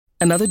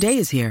Another day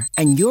is here,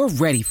 and you're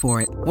ready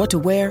for it. What to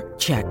wear?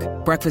 Check.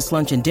 Breakfast,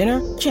 lunch, and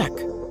dinner? Check.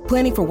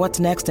 Planning for what's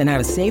next and how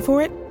to save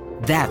for it?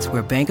 That's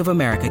where Bank of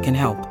America can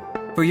help.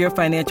 For your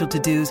financial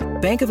to-dos,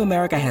 Bank of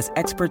America has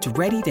experts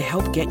ready to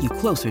help get you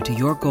closer to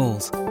your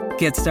goals.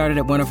 Get started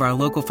at one of our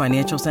local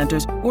financial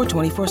centers or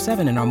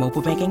 24/7 in our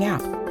mobile banking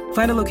app.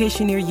 Find a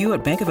location near you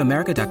at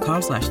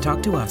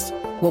bankofamerica.com/talktous.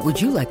 What would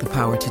you like the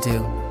power to do?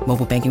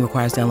 Mobile banking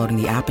requires downloading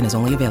the app and is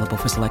only available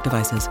for select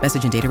devices.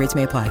 Message and data rates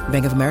may apply.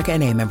 Bank of America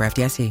N.A., member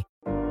FDIC.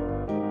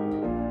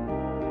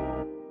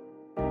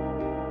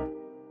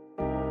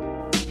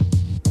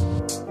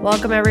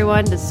 Welcome,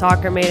 everyone, to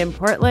Soccer Made in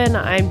Portland.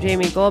 I'm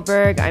Jamie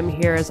Goldberg. I'm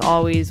here, as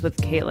always, with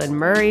Caitlin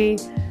Murray.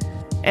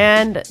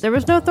 And there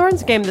was no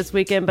Thorns game this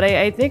weekend, but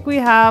I think we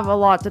have a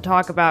lot to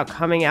talk about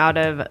coming out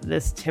of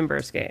this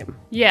Timbers game.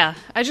 Yeah,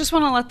 I just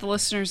want to let the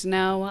listeners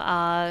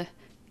know,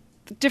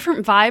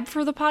 different vibe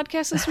for the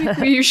podcast this week.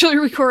 We usually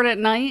record at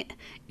night.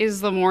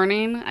 Is the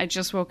morning. I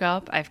just woke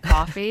up. I have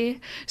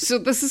coffee. So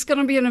this is going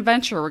to be an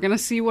adventure. We're going to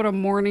see what a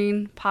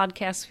morning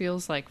podcast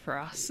feels like for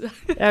us.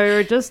 Yeah, we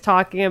were just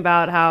talking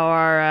about how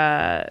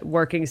our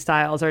working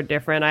styles are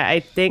different. I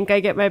think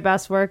I get my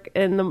best work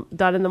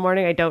done in the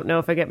morning. I don't know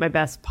if I get my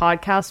best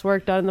podcast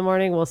work done in the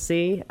morning. We'll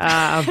see.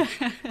 And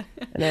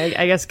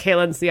I guess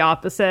Caitlin's the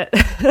opposite.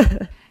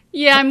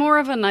 Yeah, I'm more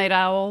of a night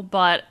owl,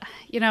 but,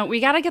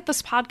 we got to get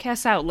this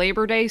podcast out.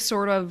 Labor Day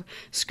sort of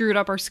screwed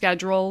up our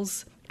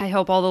schedules. I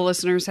hope all the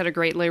listeners had a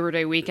great Labor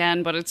Day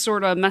weekend, but it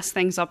sort of messed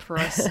things up for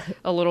us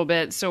a little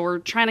bit. So we're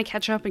trying to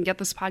catch up and get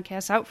this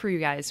podcast out for you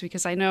guys,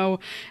 because I know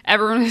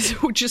everyone is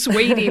just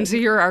waiting to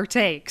hear our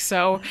take.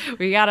 So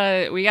we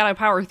gotta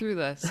power through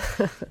this.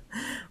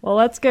 Well,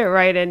 let's get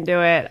right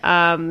into it.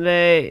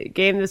 The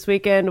game this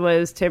weekend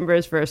was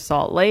Timbers versus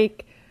Salt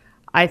Lake.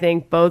 I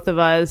think both of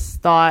us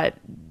thought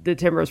the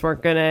Timbers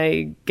weren't going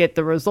to get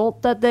the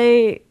result that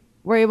they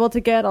were able to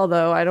get,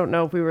 although I don't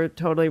know if we were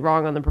totally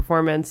wrong on the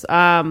performance.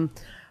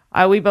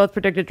 We both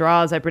predicted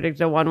draws. I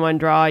predicted a 1-1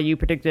 draw. You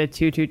predicted a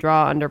 2-2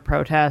 draw under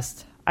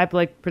protest. I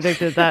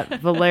predicted that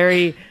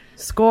Valeri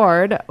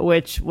scored,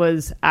 which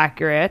was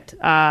accurate.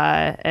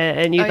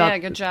 And you thought, yeah,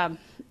 good job.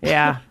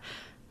 Yeah.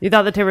 You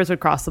thought the Timbers would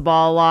cross the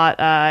ball a lot.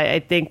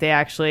 I think they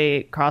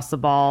actually crossed the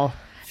ball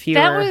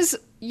fewer.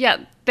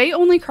 They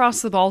only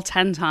crossed the ball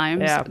 10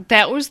 times. Yeah.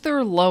 That was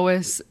their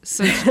lowest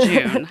since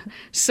June.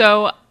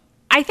 So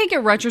I think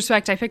in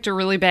retrospect, I picked a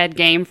really bad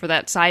game for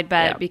that side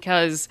bet,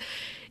 because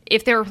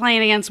if they were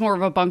playing against more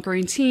of a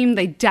bunkering team,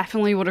 they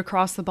definitely would have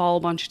crossed the ball a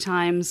bunch of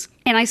times.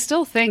 And I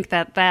still think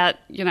that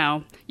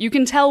you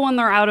can tell when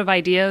they're out of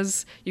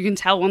ideas. You can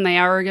tell when they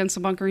are against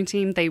a bunkering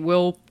team. They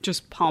will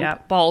just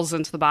pump balls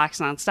into the box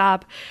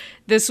nonstop.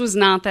 This was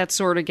not that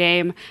sort of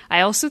game.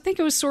 I also think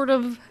it was sort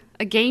of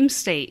a game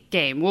state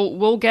game.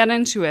 We'll get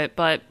into it,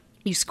 but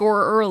you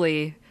score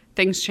early,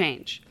 things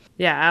change.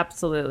 Yeah,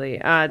 absolutely.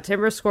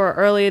 Timbers score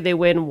early. They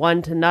win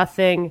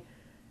 1-0.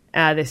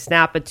 They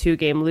snap a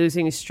 2-game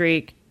losing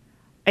streak.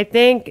 I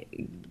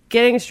think,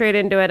 getting straight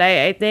into it,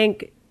 I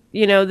think,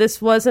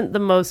 this wasn't the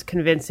most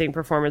convincing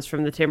performance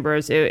from the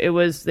Timbers. It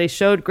was, they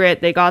showed grit.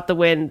 They got the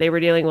win. They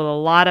were dealing with a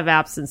lot of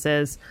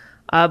absences.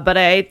 But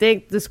I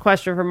think this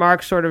question for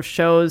Mark sort of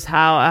shows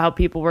how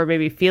people were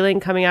maybe feeling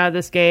coming out of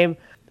this game.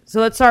 So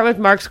let's start with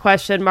Mark's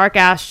question. Mark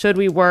asked, should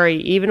we worry?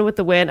 Even with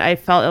the win, I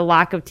felt a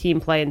lack of team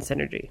play and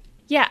synergy.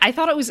 Yeah, I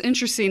thought it was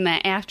interesting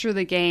that after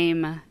the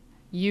game,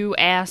 you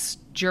asked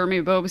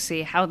Jeremy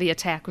Ebobisse how the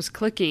attack was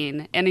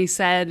clicking, and he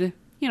said,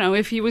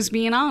 if he was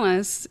being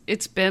honest,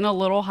 it's been a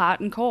little hot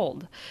and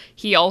cold.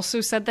 He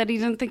also said that he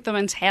didn't think the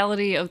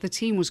mentality of the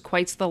team was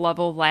quite to the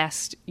level of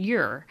last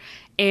year.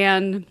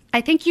 And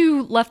I think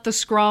you left the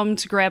scrum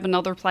to grab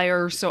another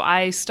player, so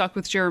I stuck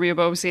with Jeremy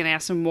Ebobisse and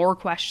asked him more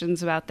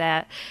questions about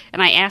that.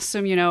 And I asked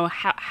him,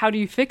 how do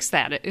you fix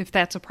that? If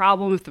that's a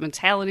problem, if the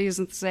mentality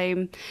isn't the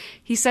same.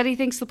 He said he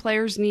thinks the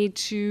players need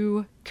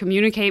to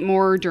communicate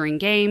more during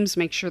games,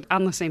 make sure they're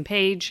on the same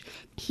page.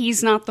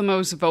 He's not the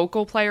most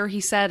vocal player,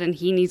 he said, and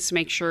he needs to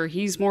make sure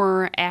he's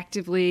more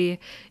actively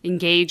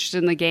engaged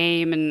in the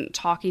game and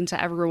talking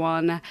to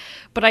everyone.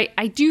 But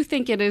I do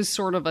think it is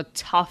sort of a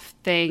tough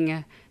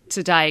thing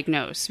to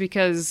diagnose,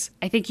 because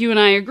I think you and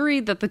I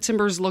agreed that the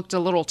Timbers looked a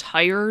little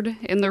tired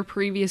in their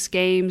previous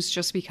games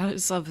just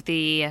because of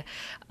the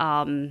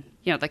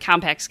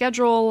compact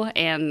schedule,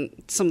 and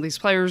some of these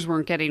players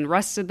weren't getting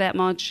rested that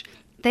much.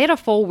 They had a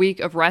full week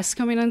of rest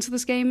coming into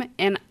this game,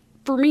 and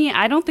for me,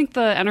 I don't think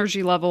the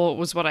energy level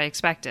was what I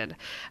expected.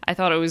 I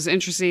thought it was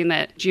interesting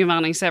that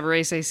Giovanni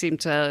Savarese seemed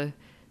to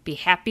be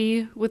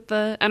happy with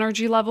the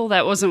energy level.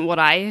 That wasn't what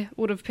I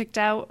would have picked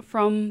out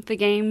from the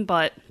game,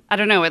 but I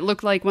don't know. It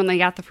looked like when they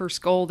got the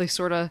first goal, they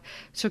sort of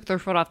took their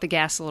foot off the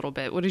gas a little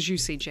bit. What did you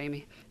see,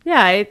 Jamie?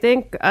 Yeah, I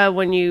think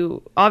when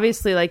you,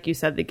 obviously, like you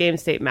said, the game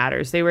state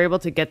matters. They were able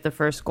to get the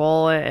first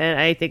goal, and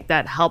I think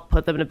that helped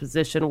put them in a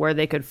position where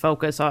they could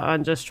focus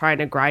on just trying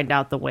to grind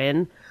out the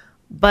win.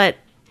 But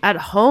at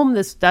home,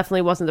 this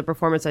definitely wasn't the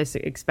performance I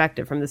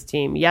expected from this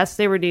team. Yes,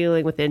 they were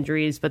dealing with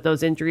injuries, but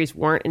those injuries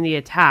weren't in the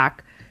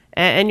attack.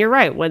 And you're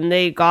right. When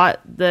they got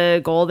the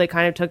goal, they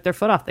kind of took their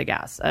foot off the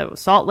gas.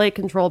 Salt Lake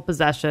controlled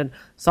possession.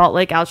 Salt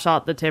Lake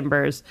outshot the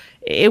Timbers.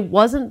 It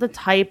wasn't the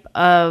type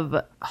of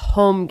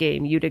home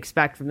game you'd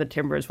expect from the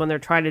Timbers when they're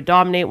trying to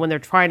dominate, when they're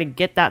trying to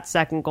get that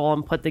second goal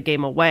and put the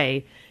game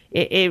away.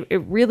 It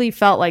really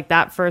felt like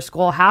that first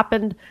goal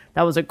happened.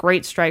 That was a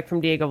great strike from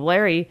Diego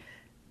Valeri.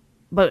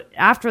 But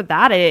after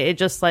that, it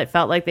just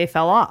felt like they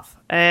fell off.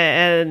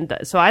 And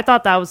so I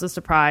thought that was a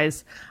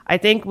surprise. I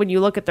think when you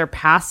look at their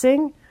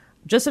passing,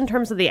 just in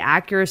terms of the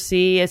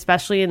accuracy,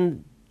 especially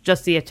in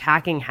just the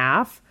attacking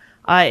half,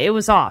 it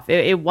was off.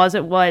 It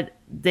wasn't what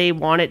they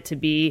want it to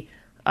be.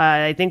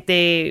 I think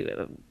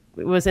it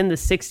was in the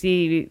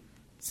 60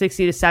 to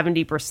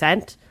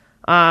 70%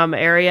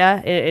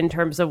 area in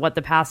terms of what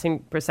the passing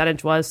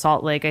percentage was.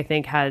 Salt Lake, I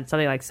think, had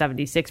something like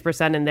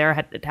 76% in their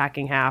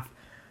attacking half.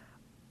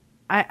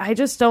 I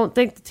just don't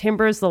think the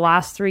Timbers the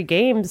last three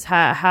games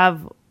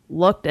have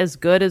looked as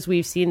good as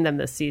we've seen them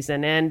this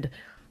season. And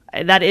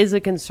that is a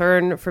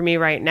concern for me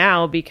right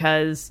now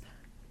because,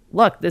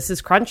 look, this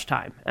is crunch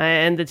time.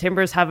 And the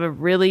Timbers have a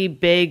really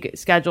big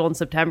schedule in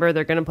September.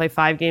 They're going to play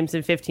 5 games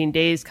in 15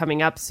 days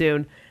coming up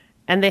soon.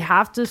 And they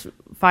have to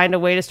find a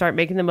way to start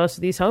making the most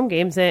of these home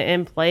games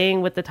and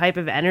playing with the type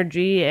of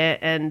energy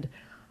and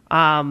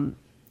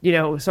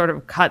sort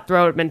of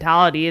cutthroat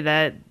mentality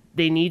that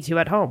they need to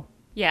at home.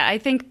 Yeah, I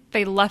think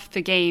they left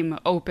the game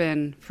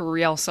open for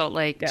Real Salt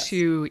Lake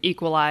to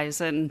equalize,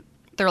 and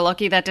they're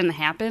lucky that didn't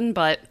happen,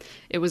 but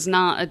it was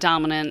not a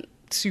dominant,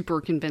 super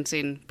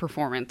convincing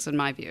performance in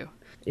my view.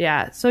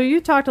 Yeah, so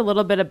you talked a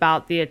little bit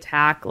about the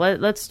attack.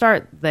 Let's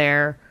start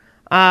there.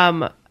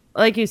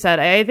 Like you said,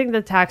 I think the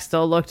attack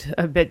still looked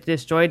a bit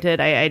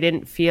disjointed. I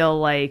didn't feel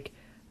like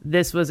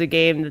this was a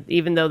game that,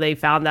 even though they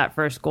found that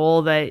first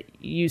goal, that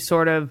you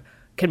sort of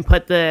can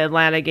put the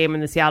Atlanta game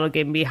and the Seattle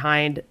game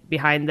behind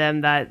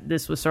them, that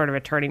this was sort of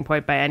a turning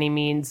point by any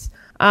means.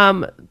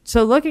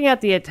 So looking at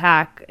the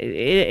attack,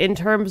 in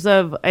terms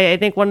of, I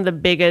think one of the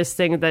biggest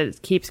things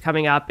that keeps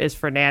coming up is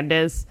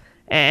Fernandez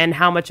and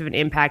how much of an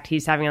impact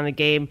he's having on the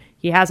game.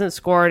 He hasn't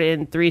scored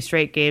in 3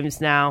 straight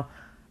games now.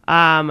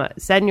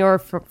 Senor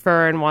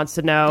Fern wants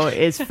to know,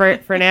 is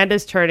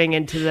Fernandez turning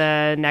into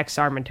the next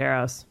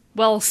Armenteros?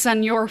 Well,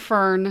 Senor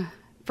Fern,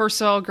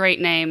 first of all, great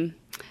name.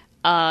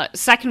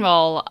 Second of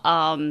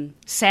all,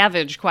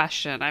 savage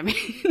question. I mean,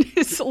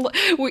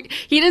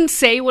 he didn't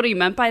say what he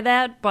meant by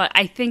that, but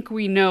I think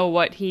we know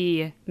what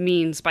he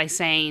means by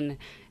saying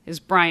is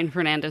Brian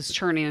Fernandez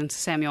turning into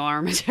Samuel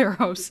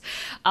Armenteros.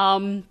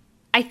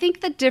 I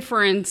think the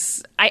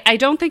difference, I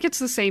don't think it's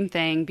the same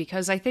thing,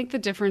 because I think the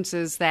difference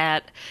is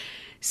that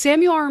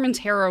Samuel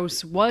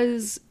Armenteros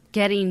was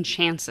getting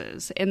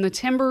chances, and the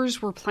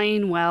Timbers were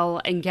playing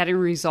well and getting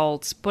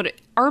results, but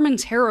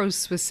Armenteros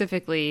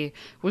specifically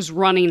was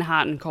running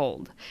hot and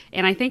cold.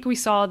 And I think we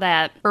saw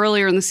that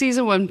earlier in the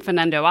season when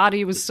Fernando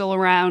Adi was still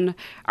around.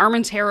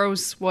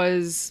 Armenteros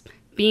was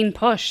being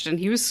pushed, and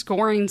he was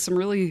scoring some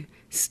really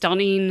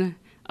stunning,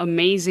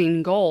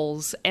 amazing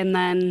goals, and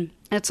then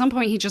at some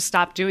point he just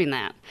stopped doing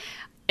that.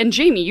 And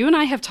Jamie, you and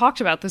I have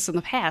talked about this in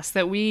the past,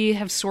 that we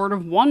have sort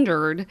of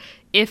wondered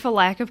if a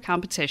lack of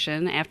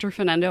competition after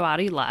Fernando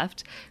Adi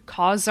left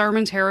caused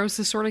Armenteros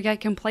to sort of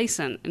get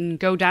complacent and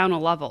go down a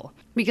level.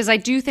 Because I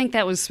do think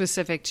that was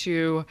specific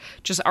to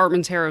just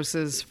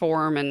Armenteros'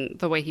 form and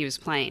the way he was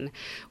playing.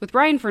 With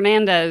Brian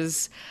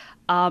Fernandez,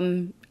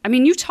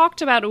 you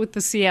talked about it with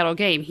the Seattle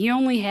game. He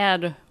only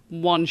had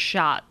 1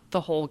 shot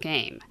the whole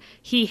game.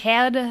 He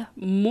had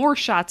more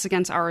shots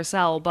against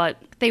RSL, but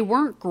they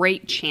weren't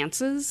great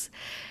chances.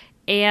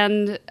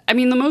 And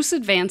the most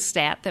advanced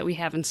stat that we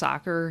have in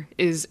soccer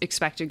is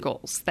expected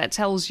goals. That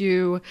tells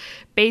you,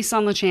 based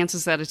on the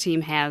chances that a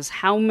team has,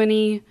 how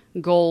many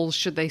goals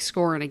should they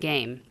score in a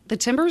game. The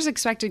Timbers'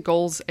 expected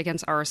goals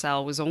against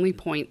RSL was only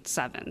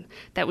 0.7.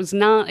 That was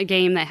not a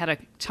game that had a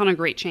ton of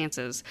great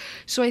chances.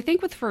 So I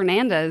think with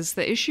Fernandez,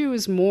 the issue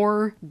is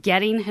more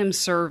getting him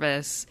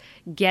service,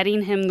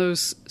 getting him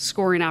those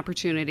scoring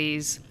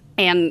opportunities.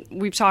 And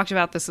we've talked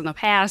about this in the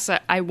past.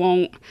 I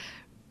won't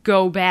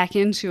go back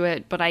into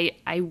it, but I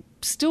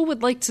still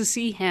would like to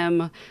see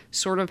him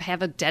sort of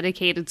have a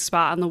dedicated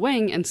spot on the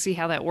wing and see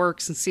how that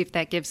works and see if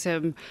that gives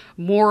him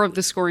more of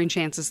the scoring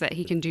chances that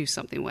he can do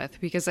something with.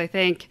 Because I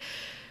think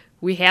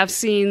we have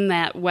seen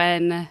that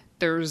when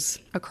there's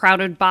a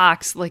crowded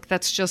box,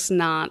 that's just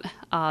not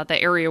the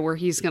area where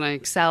he's going to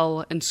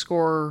excel and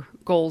score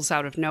goals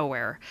out of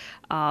nowhere.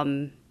 I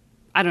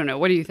don't know.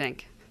 What do you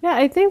think? Yeah,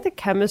 I think the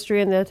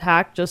chemistry in the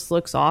attack just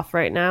looks off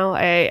right now.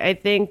 I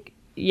think,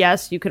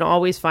 yes, you can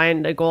always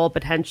find a goal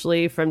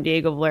potentially from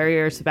Diego Valeri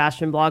or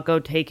Sebastian Blanco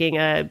taking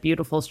a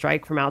beautiful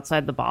strike from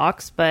outside the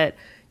box, but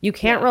you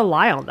can't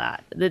rely on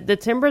that. The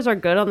Timbers are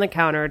good on the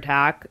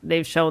counterattack.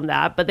 They've shown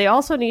that, but they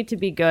also need to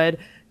be good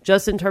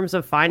just in terms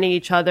of finding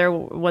each other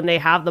when they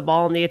have the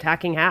ball in the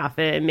attacking half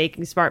and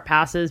making smart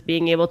passes,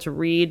 being able to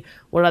read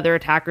what other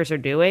attackers are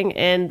doing.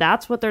 And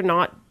that's what they're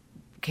not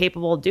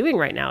capable of doing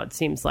right now, it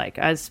seems like,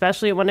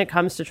 especially when it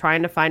comes to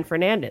trying to find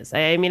Fernandez.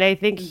 I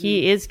think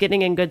he is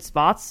getting in good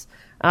spots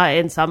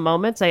in some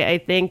moments. I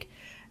think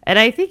And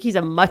I think he's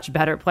a much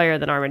better player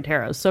than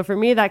Armenteros. So for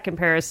me, that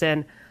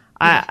comparison,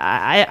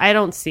 I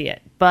don't see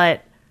it.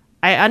 But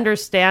I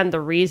understand the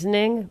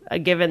reasoning,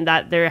 given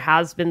that there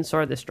has been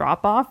sort of this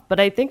drop-off. But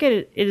I think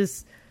it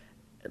is,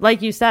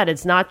 like you said,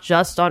 it's not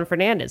just on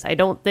Fernandez. I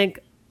don't think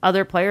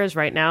other players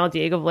right now,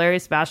 Diego Valeri,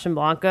 Sebastian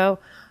Blanco,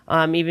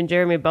 even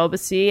Jeremy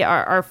Bobacy,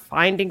 are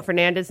finding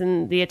Fernandez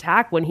in the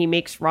attack when he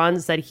makes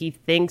runs that he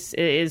thinks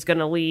is going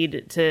to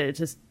lead to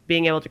just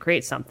being able to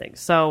create something.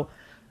 So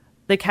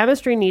the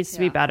chemistry needs to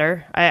be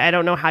better. I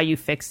don't know how you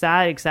fix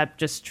that except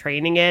just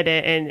training it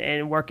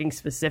and working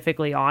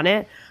specifically on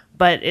it.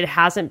 But it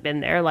hasn't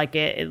been there like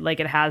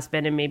it has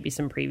been in maybe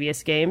some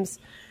previous games.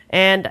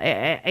 And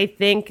I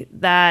think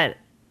that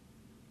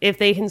if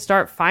they can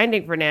start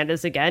finding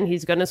Fernandez again,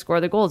 he's going to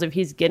score the goals. If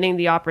he's getting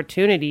the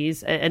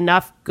opportunities,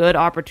 enough good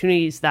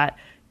opportunities that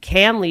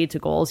can lead to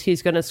goals,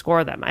 he's going to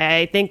score them.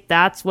 I think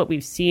that's what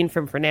we've seen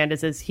from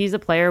Fernandez is he's a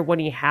player when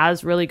he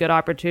has really good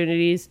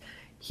opportunities,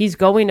 he's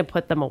going to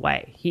put them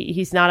away.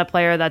 He's not a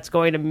player that's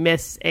going to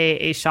miss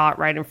a shot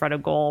right in front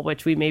of goal,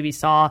 which we maybe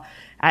saw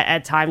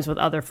at times with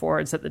other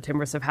forwards that the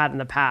Timbers have had in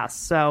the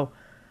past. So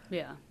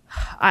yeah,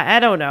 I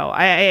don't know.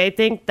 I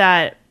think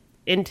that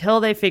until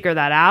they figure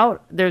that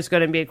out, there's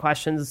going to be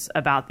questions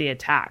about the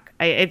attack.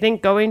 I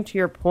think going to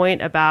your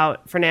point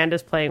about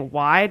Fernandez playing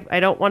wide,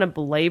 I don't want to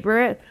belabor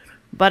it,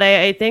 but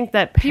I think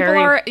that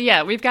Perry...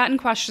 we've gotten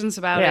questions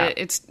about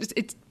it.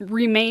 It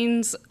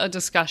remains a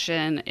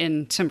discussion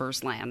in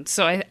Timbers land.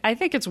 So I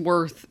think it's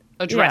worth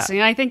addressing.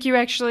 Yeah. I think you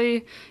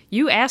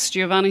asked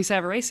Giovanni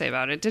Savarese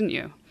about it, didn't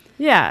you?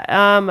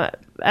 Yeah.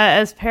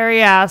 As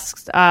Perry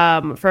asked,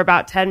 for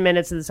about 10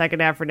 minutes in the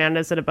second half,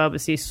 Fernandez and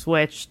Bobacy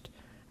switched.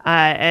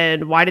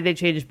 And why did they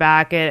change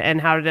back, and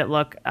how did it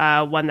look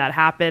when that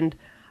happened?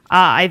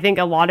 I think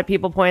a lot of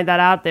people pointed that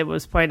out. It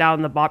was pointed out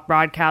in the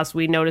broadcast.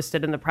 We noticed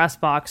it in the press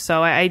box.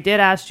 So I did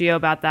ask Gio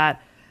about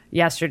that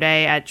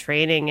yesterday at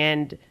training,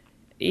 and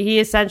he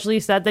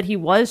essentially said that he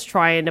was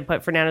trying to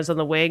put Fernandez on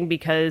the wing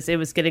because it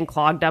was getting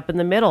clogged up in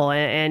the middle,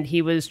 and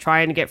he was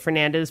trying to get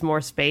Fernandez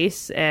more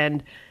space,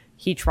 and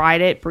he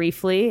tried it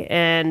briefly,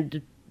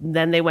 and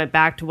then they went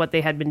back to what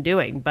they had been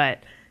doing.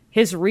 But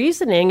his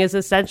reasoning is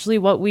essentially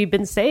what we've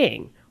been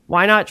saying.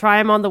 Why not try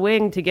him on the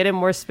wing to get him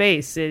more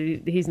space?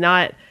 He's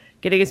not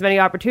getting as many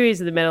opportunities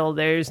in the middle.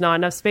 There's not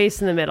enough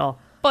space in the middle.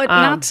 But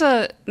not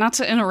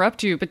to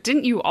interrupt you, but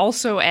didn't you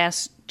also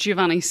ask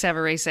Giovanni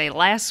Savarese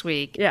last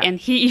week? Yeah. And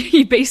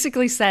he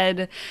basically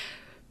said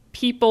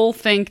people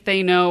think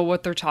they know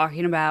what they're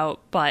talking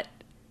about, but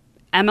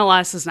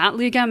MLS is not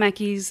Liga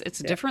MX. It's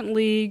a different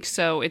league,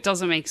 so it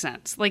doesn't make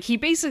sense. Like, he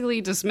basically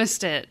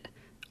dismissed it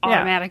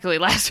automatically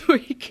last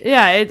week.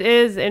 Yeah, it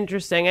is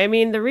interesting. I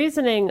mean, the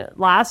reasoning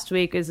last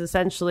week is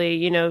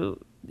essentially,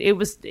 it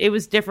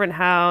was different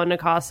how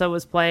Nakasa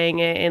was playing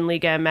in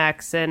Liga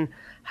MX and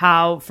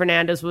how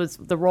Fernandez was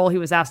the role he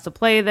was asked to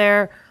play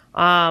there,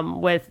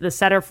 with the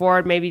center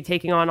forward maybe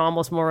taking on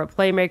almost more of a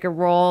playmaker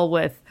role,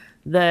 with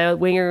the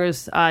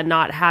wingers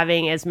not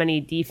having as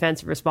many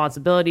defensive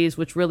responsibilities,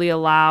 which really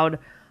allowed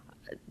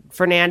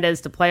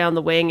Fernandez to play on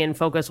the wing and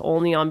focus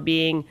only on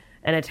being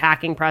an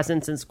attacking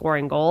presence and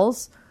scoring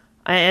goals.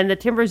 And the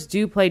Timbers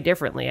do play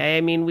differently.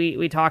 I mean,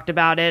 we talked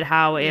about it,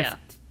 how if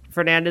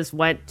Fernandez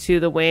went to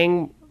the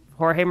wing,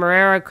 Jorge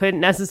Moreira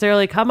couldn't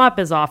necessarily come up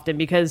as often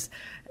because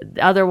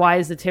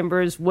otherwise the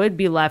Timbers would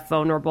be left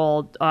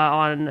vulnerable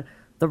on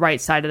the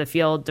right side of the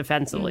field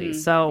defensively.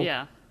 So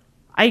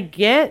I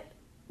get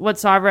what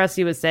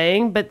Savarese was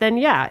saying, but then,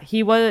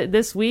 he was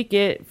this week,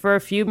 for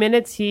a few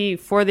minutes,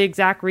 for the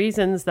exact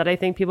reasons that I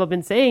think people have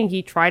been saying,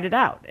 he tried it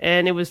out.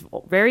 And it was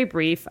very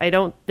brief. I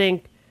don't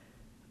think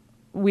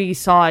we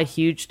saw a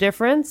huge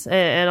difference,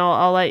 and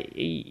I'll let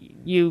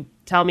you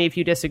tell me if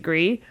you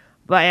disagree,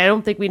 but I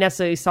don't think we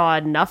necessarily saw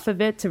enough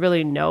of it to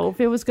really know if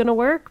it was going to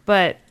work.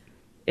 But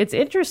it's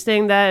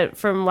interesting that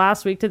from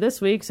last week to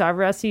this week,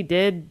 Savarese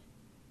did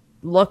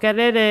look at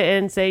it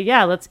and say,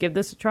 let's give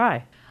this a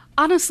try.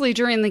 Honestly,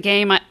 during the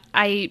game,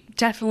 I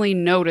definitely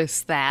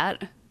noticed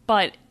that,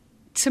 but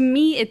to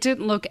me, it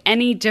didn't look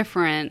any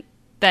different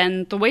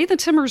than the way the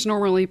Timbers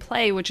normally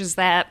play, which is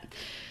that,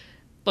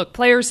 look,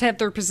 players have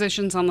their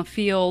positions on the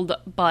field,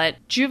 but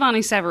Giovanni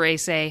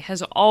Savarese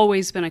has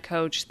always been a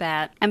coach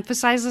that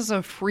emphasizes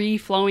a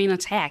free-flowing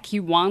attack.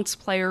 He wants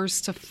players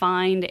to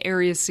find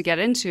areas to get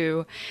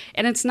into,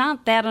 and it's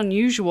not that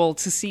unusual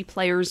to see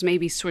players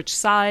maybe switch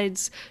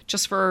sides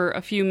just for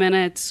a few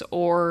minutes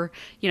or,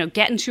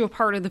 get into a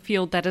part of the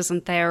field that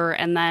isn't there,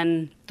 and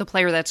then the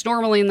player that's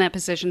normally in that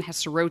position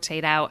has to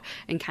rotate out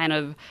and kind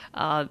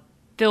of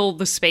fill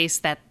the space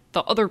that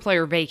the other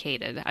player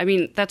vacated. I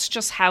mean, that's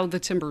just how the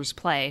Timbers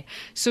play.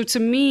 So to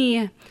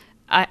me,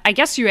 I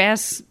guess you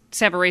asked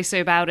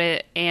Savarese about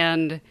it,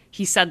 and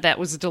he said that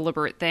was a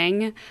deliberate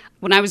thing.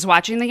 When I was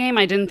watching the game,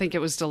 I didn't think it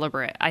was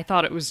deliberate. I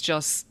thought it was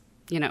just,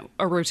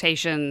 a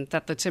rotation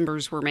that the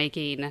Timbers were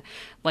making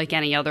like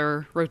any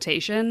other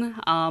rotation.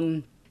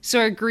 So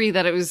I agree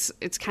that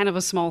it's kind of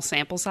a small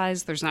sample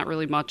size. There's not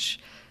really much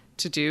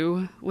to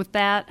do with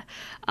that.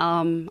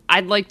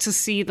 I'd like to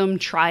see them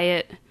try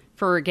it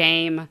for a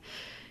game.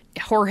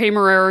 Jorge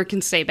Morera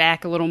can stay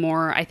back a little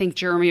more. I think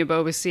Jeremy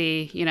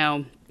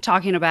Ebobisse,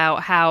 talking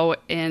about how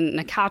in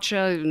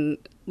Necaxa and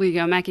Liga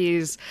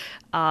MX,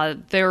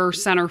 their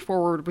center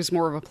forward was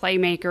more of a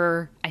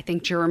playmaker. I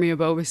think Jeremy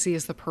Ebobisse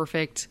is the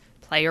perfect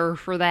player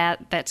for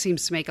that. That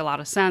seems to make a lot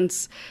of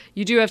sense.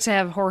 You do have to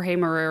have Jorge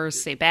Morera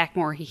stay back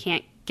more. He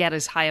can't get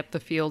as high up the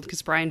field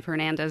because Brian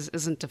Fernandez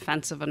isn't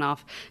defensive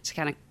enough to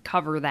kind of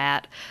cover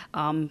that.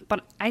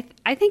 But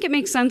I think it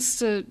makes sense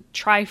to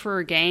try for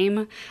a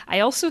game. I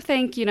also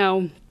think,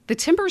 the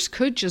Timbers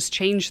could just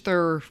change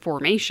their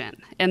formation,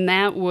 and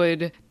that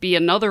would be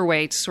another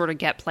way to sort of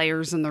get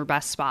players in their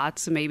best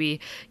spots and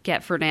maybe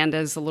get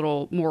Fernandez a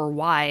little more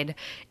wide.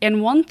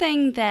 And one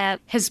thing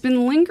that has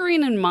been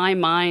lingering in my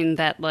mind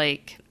that,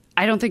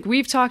 I don't think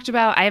we've talked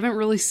about, I haven't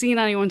really seen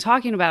anyone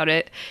talking about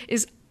it,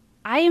 is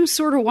I am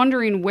sort of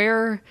wondering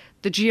where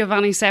the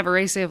Giovanni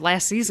Savarese of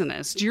last season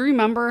is. Do you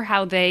remember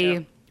how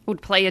they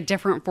would play a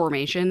different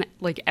formation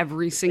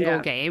every single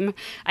game?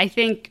 I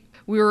think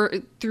we were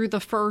through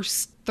the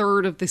first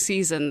third of the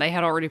season, they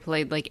had already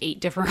played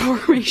 8 different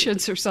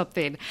formations or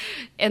something.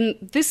 And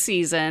this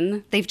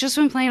season, they've just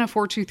been playing a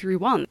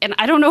 4-2-3-1. And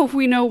I don't know if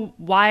we know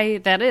why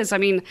that is. I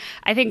mean,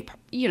 I think,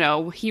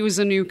 he was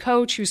a new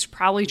coach who's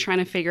probably trying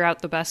to figure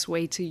out the best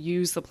way to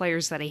use the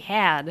players that he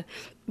had.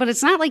 But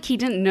it's not like he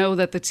didn't know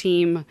that the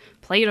team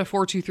played a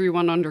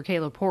 4-2-3-1 under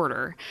Caleb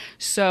Porter.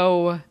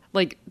 So,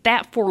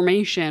 that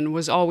formation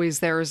was always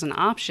there as an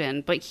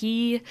option. But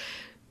he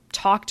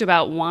talked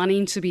about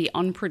wanting to be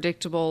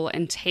unpredictable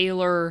and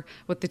tailor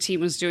what the team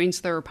was doing to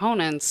their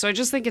opponents. So I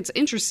just think it's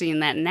interesting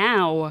that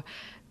now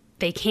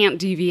they can't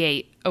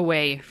deviate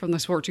away from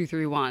this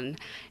 4-2-3-1,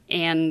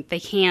 and they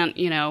can't,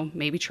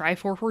 maybe try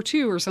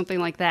 4-4-2 or something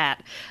like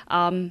that.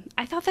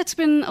 I thought that's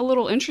been a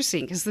little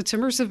interesting because the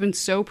Timbers have been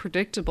so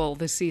predictable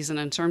this season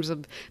in terms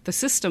of the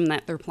system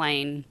that they're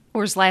playing.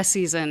 Whereas last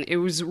season, it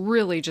was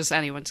really just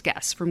anyone's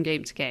guess from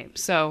game to game.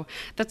 So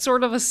that's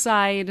sort of a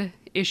side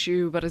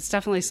issue, but it's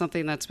definitely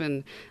something that's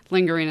been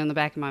lingering in the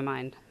back of my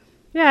mind.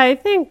 Yeah, I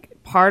think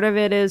part of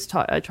it is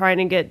trying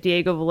to get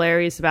Diego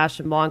Valeri,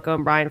 Sebastian Blanco,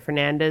 and Brian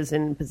Fernandez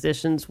in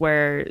positions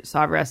where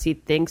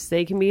Savarese thinks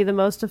they can be the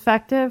most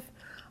effective.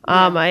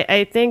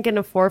 I think in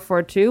a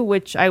 4-4-2,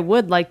 which I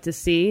would like to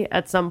see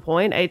at some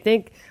point, I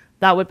think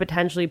that would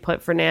potentially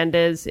put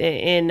Fernandez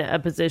in a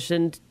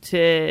position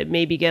to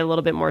maybe get a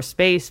little bit more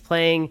space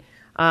playing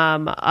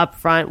up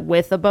front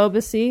with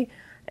Ebobisse.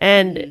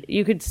 And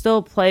you could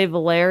still play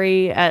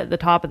Valeri at the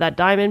top of that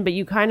diamond, but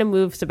you kind of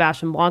move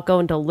Sebastian Blanco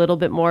into a little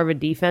bit more of a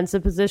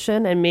defensive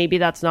position, and maybe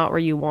that's not where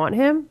you want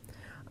him.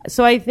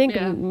 So I think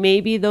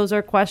maybe those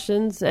are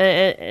questions.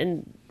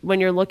 And when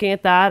you're looking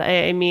at that,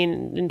 I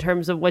mean, in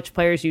terms of which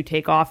players you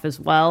take off as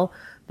well,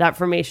 that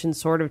formation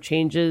sort of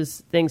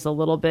changes things a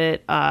little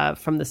bit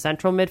from the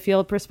central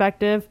midfield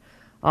perspective.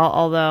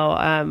 Although,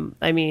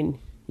 I mean,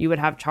 you would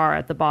have Char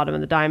at the bottom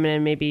of the diamond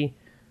and maybe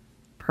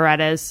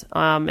Paredes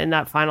in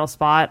that final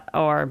spot,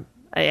 or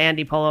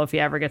Andy Polo if he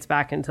ever gets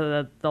back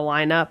into the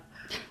lineup.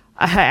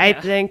 What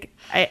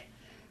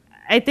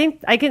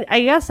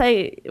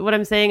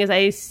I'm saying is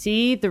I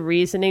see the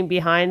reasoning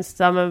behind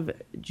some of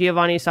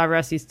Giovanni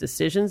Savarese's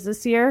decisions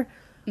this year,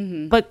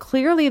 but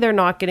clearly they're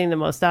not getting the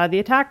most out of the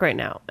attack right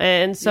now.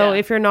 And so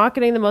if you're not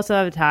getting the most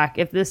out of the attack,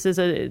 if this is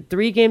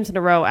 3 games in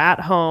a row at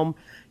home,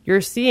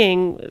 you're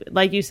seeing,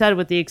 like you said,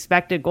 with the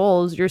expected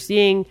goals, you're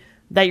seeing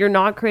that you're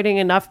not creating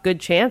enough good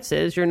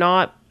chances. You're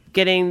not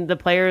getting the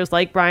players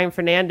like Brian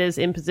Fernandez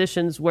in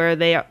positions where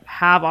they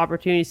have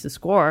opportunities to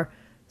score.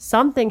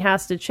 Something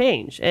has to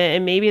change.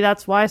 And maybe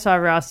that's why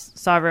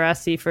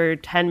Savarese for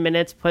 10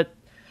 minutes put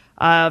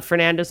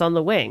Fernandez on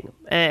the wing.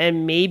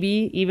 And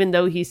maybe, even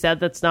though he said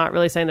that's not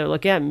really something they're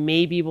looking at,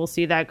 maybe we'll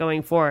see that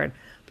going forward.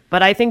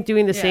 But I think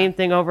doing the same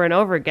thing over and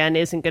over again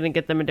isn't going to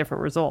get them a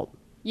different result.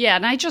 Yeah,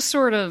 and I just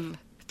sort of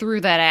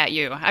threw that at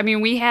you. I mean,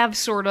 we have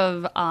sort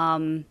of...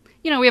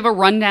 we have a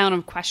rundown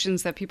of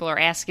questions that people are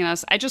asking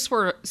us. I just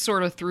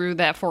sort of threw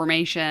that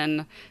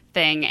formation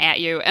thing at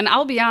you. And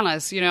I'll be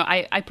honest,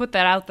 I put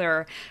that out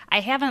there. I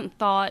haven't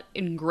thought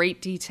in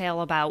great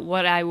detail about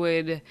what I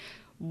would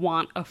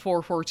want a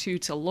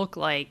 4-4-2 to look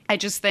like. I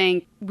just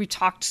think we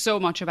talked so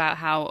much about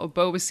how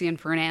Ebobisse and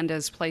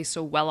Fernandez play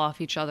so well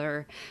off each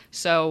other.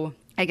 So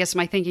I guess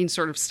my thinking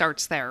sort of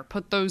starts there.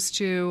 Put those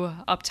two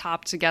up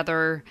top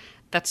together.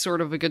 That's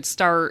sort of a good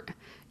start.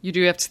 You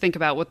do have to think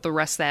about what the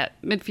rest of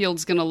that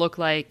midfield's going to look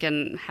like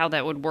and how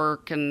that would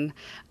work. And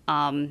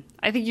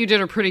I think you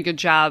did a pretty good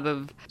job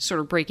of sort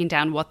of breaking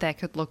down what that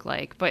could look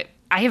like. But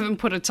I haven't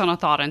put a ton of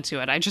thought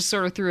into it. I just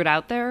sort of threw it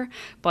out there.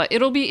 But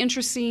it'll be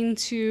interesting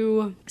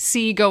to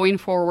see going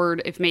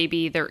forward if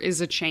maybe there is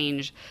a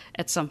change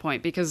at some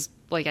point. Because,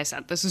 like I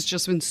said, this has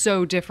just been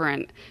so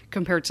different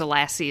compared to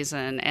last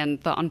season and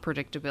the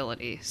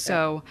unpredictability.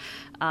 So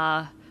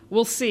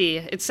we'll see.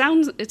 It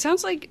sounds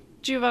like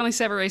Giovanni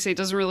Savarese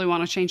doesn't really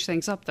want to change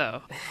things up,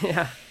 though.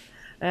 Yeah,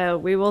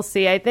 we will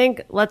see. I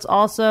think let's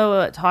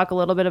also talk a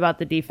little bit about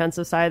the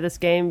defensive side of this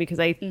game, because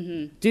I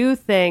do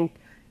think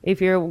we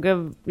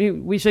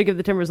should give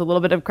the Timbers a little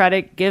bit of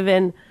credit,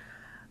 given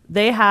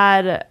they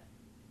had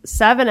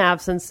 7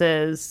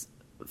 absences.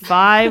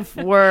 5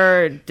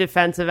 were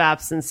defensive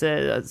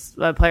absences,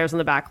 players on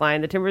the back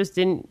line. The Timbers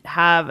didn't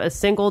have a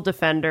single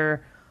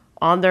defender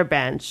on their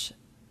bench,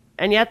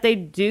 and yet they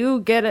do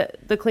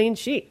get the clean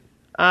sheet.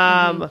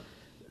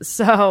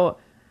 So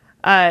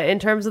in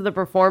terms of the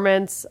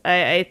performance,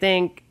 I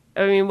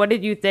mean, what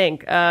did you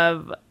think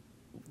of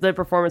the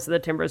performance that the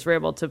Timbers were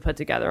able to put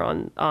together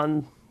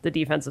on the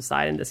defensive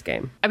side in this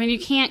game? I mean, you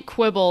can't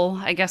quibble,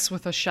 I guess,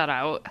 with a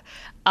shutout.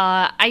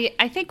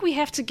 I think we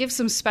have to give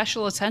some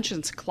special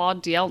attention to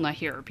Claude Dielna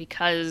here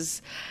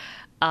because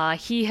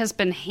he has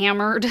been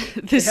hammered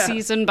this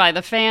season by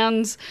the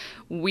fans.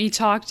 We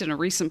talked in a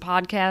recent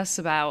podcast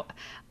about,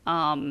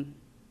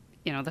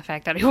 the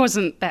fact that he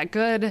wasn't that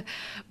good.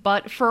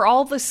 But for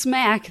all the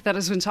smack that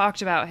has been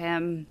talked about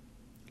him,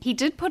 he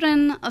did put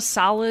in a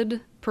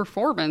solid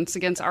performance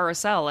against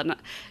RSL, and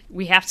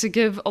we have to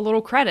give a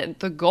little credit.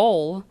 The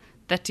goal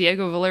that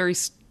Diego Valeri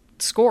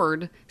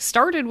scored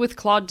started with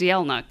Claude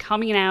Dielna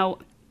coming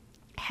out,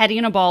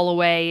 heading a ball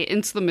away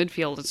into the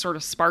midfield and sort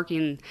of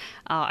sparking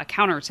a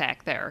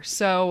counterattack there.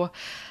 So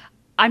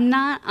I'm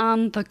not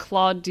on the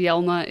Claude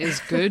Dielna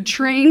is good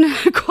train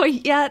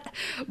quite yet,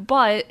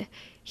 but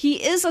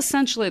he is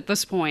essentially at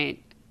this point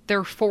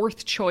their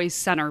 4th choice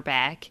center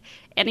back,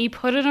 and he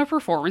put in a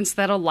performance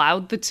that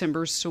allowed the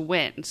Timbers to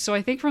win. So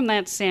I think from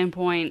that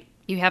standpoint,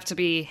 you have to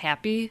be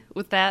happy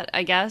with that,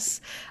 I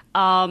guess.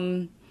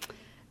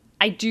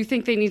 I do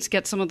think they need to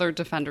get some of their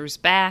defenders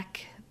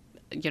back.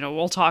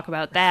 We'll talk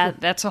about that.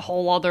 That's a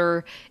whole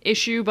other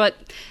issue. But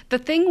the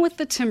thing with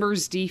the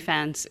Timbers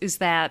defense is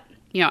that,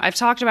 I've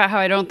talked about how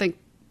I don't think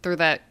they're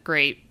that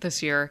great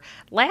this year.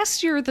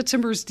 Last year, the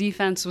Timbers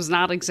defense was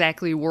not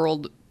exactly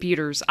world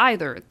beaters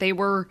either. They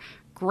were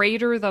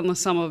greater than the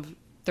sum of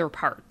their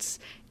parts.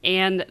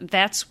 And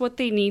that's what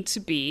they need to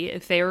be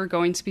if they are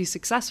going to be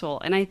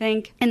successful. And I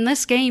think in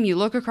this game, you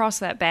look across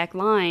that back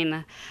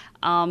line,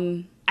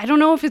 I don't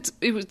know if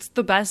it's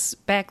the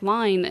best back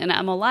line in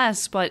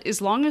MLS, but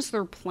as long as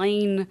they're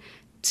playing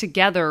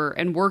together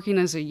and working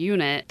as a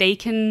unit, they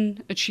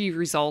can achieve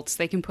results.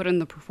 They can put in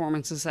the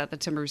performances that the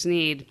Timbers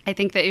need. I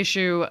think the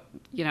issue,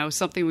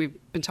 something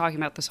we've been talking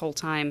about this whole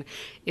time,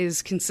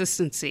 is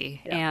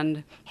consistency. Yeah.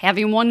 And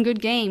having one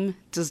good game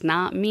does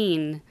not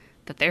mean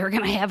that they're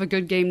going to have a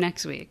good game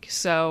next week.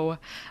 So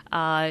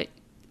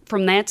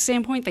from that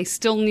standpoint, they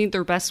still need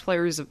their best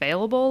players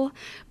available,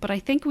 but I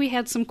think we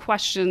had some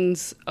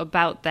questions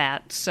about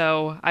that,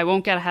 so I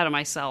won't get ahead of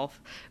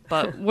myself.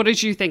 But what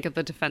did you think of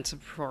the defensive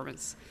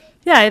performance?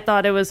 Yeah, I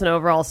thought it was an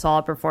overall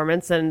solid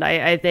performance, and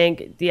I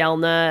think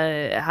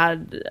Dielna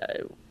had...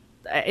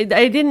 I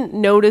didn't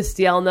notice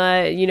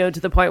Dielna, to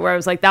the point where I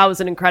was like, that was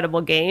an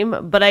incredible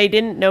game, but I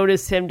didn't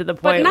notice him to the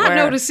point where... But not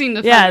noticing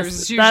defenders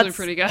is usually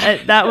pretty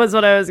good. That was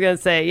what I was going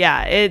to say.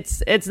 Yeah,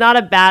 it's not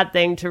a bad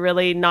thing to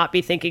really not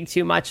be thinking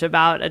too much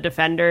about a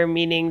defender,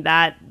 meaning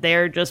that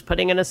they're just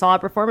putting in a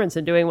solid performance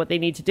and doing what they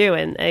need to do.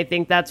 And I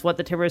think that's what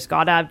the Timbers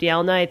got out of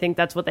Dielna. I think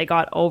that's what they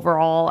got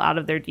overall out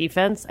of their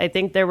defense. I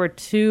think there were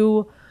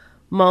 2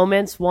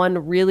 moments,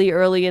 one really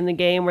early in the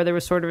game where there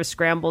was sort of a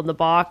scramble in the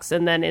box,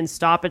 and then in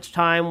stoppage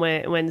time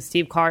when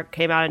Steve Clark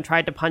came out and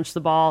tried to punch the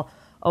ball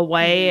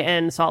away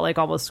and Salt Lake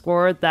almost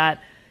scored,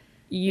 that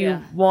you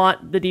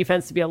want the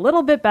defense to be a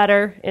little bit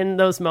better in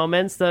those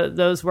moments.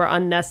 Those were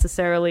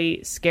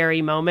unnecessarily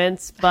scary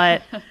moments.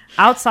 But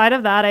outside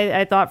of that,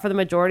 I thought for the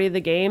majority of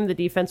the game, the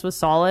defense was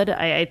solid.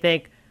 I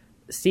think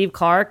Steve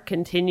Clark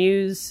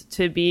continues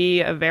to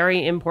be a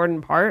very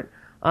important part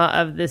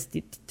of this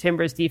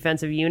Timbers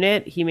defensive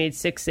unit. He made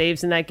 6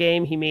 saves in that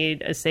game. He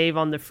made a save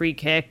on the free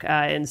kick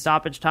in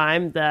stoppage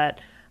time that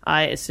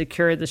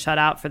secured the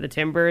shutout for the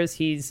Timbers.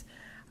 He's,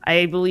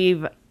 I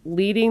believe,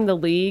 leading the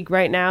league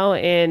right now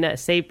in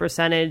save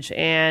percentage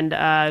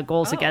and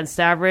goals against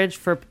average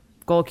for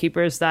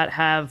goalkeepers that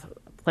have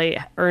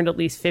earned at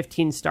least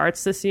 15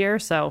 starts this year.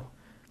 So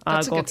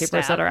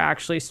goalkeepers that are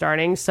actually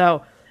starting.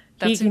 So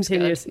he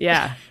continues. Good.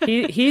 Yeah,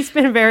 he's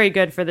been very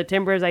good for the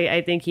Timbers.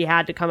 I think he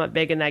had to come up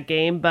big in that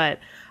game,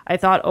 but I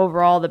thought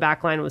overall the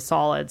back line was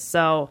solid.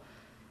 So,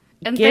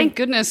 and thank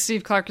goodness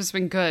Steve Clark has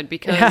been good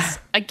because,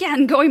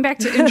 again, going back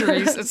to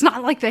injuries, it's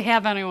not like they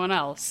have anyone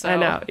else. So. I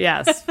know,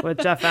 yes, with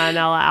Jeff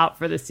Vanella out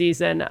for the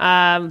season.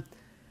 I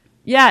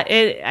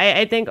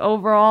think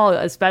overall,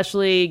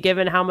 especially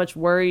given how much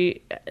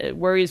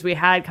worries we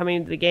had coming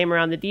into the game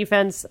around the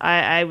defense,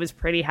 I was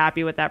pretty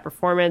happy with that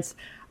performance.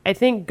 I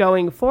think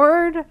going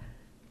forward,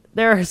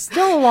 there are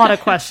still a lot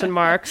of question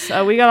marks.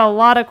 We got a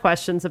lot of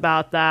questions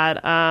about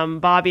that.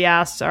 Bobby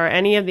asks, are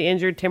any of the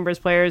injured Timbers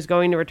players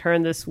going to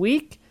return this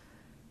week?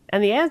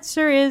 And the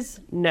answer is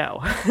no.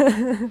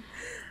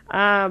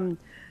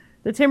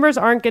 The Timbers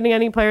aren't getting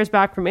any players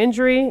back from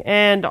injury.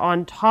 And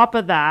on top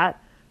of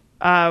that,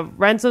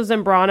 Renzo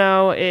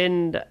Zambrano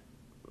and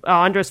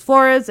Andres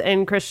Flores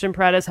and Christian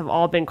Paredes have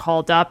all been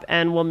called up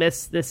and will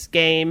miss this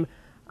game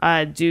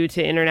due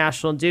to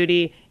international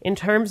duty. In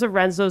terms of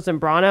Renzo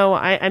Zambrano,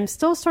 I'm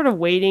still sort of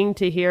waiting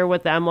to hear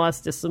what the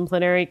MLS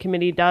disciplinary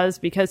committee does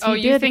because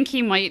you think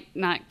he might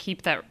not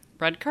keep that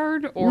red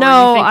card, or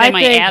no, do you think they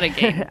might think, add a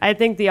game? I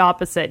think the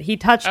opposite. He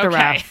touched a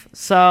ref,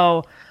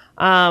 so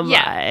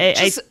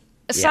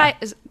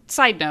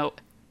Side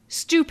note,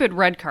 stupid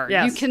red card.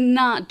 Yes. You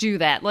cannot do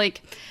that.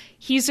 Like,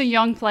 he's a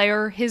young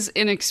player. His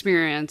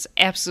inexperience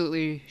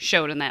absolutely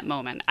showed in that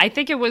moment. I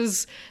think it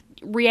was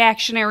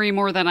reactionary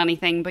more than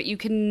anything, but you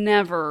can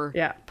never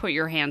put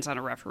your hands on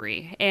a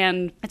referee.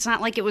 And it's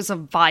not like it was a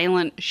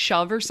violent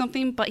shove or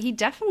something, but he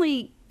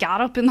definitely got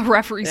up in the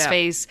referee's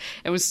face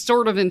and was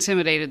sort of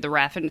intimidated the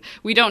ref. And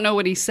we don't know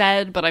what he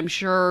said, but I'm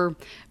sure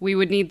we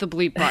would need the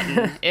bleep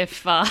button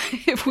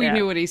if we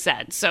knew what he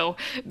said. So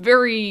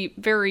very,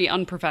 very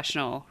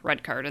unprofessional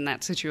red card in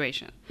that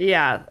situation.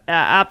 Yeah,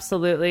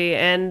 absolutely.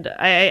 And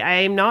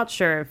I'm not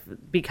sure if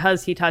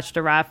because he touched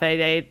a ref,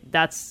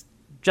 that's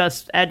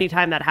just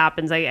anytime that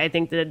happens, I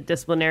think the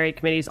disciplinary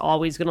committee is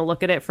always going to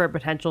look at it for a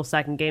potential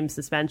second game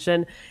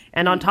suspension.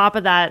 And on top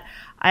of that,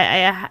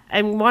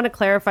 I want to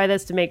clarify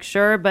this to make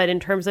sure, but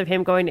in terms of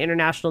him going to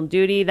international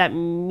duty, that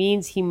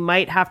means he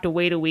might have to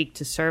wait a week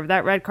to serve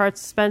that red card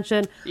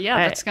suspension. Yeah,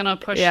 that's going to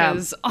push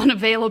his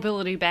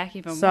unavailability back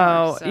even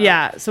more.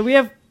 So we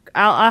have,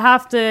 I'll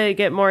have to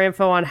get more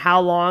info on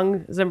how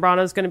long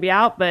Zambrano is going to be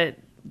out, but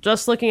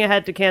just looking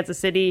ahead to Kansas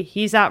City,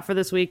 he's out for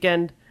this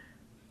weekend.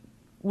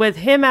 With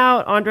him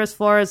out, Andres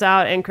Flores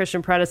out, and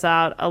Christian Prentice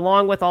out,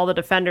 along with all the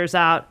defenders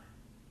out,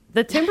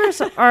 the Timbers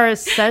are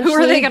essentially...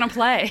 Who are they going to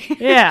play?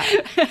 Yeah.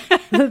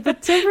 The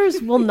Timbers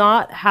will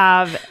not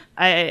have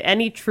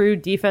any true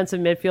defensive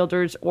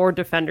midfielders or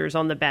defenders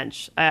on the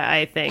bench,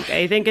 I think.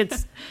 I think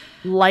it's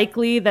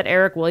likely that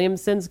Eric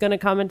Williamson's going to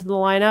come into the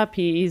lineup.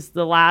 He's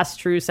the last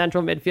true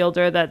central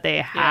midfielder that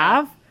they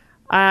have. Yeah.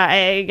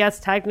 I guess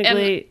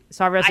technically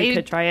Sarversi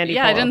could try Andy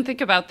Polo. I didn't think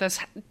about this.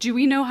 Do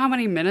we know how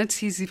many minutes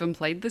he's even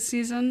played this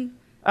season?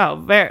 Oh,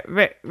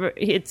 very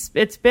it's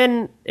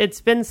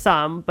been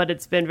some, but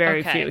it's been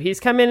very few.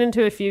 He's come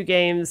into a few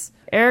games.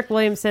 Eric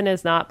Williamson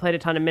has not played a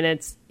ton of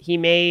minutes. He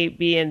may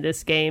be in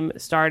this game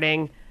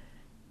starting.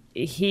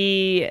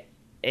 He,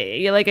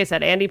 like I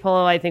said, Andy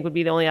Polo I think would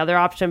be the only other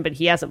option, but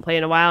he hasn't played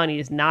in a while, and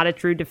he's not a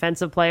true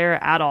defensive player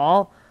at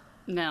all.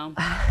 No.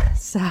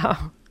 So...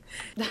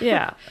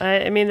 yeah,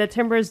 I mean the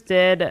Timbers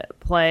did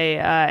play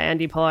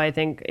Andy Polo. I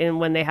think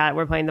when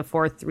were playing the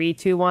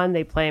 4-3-2-1,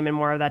 they play him in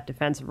more of that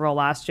defensive role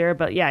last year.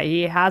 But yeah,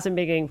 he hasn't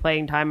been getting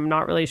playing time. I'm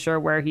not really sure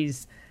where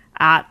he's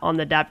at on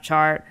the depth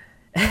chart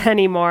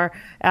anymore.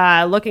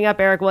 Looking up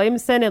Eric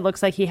Williamson, it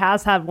looks like he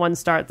has had one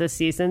start this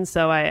season,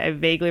 so I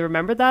vaguely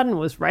remembered that and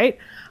was right.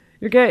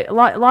 You're getting a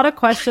lot of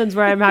questions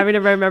where I'm having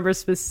to remember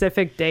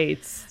specific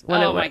dates.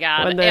 My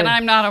God. And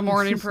I'm not a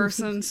morning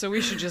person, so we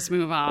should just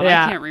move on.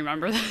 Yeah. I can't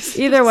remember this.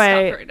 Either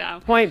way, right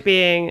now. Point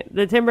being,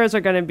 the Timbers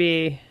are going to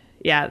be,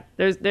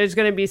 there's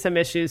going to be some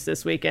issues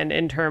this weekend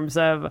in terms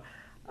of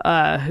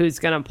who's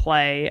going to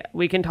play.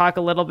 We can talk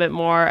a little bit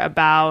more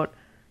about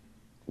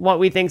what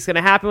we think is going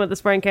to happen with the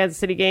Sporting Kansas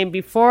City game.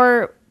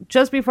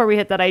 Just before we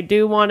hit that, I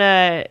do want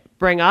to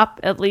bring up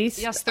at least.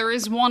 Yes, there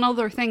is one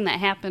other thing that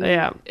happened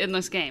in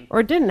this game.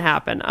 Or didn't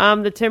happen.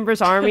 The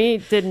Timbers Army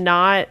did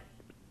not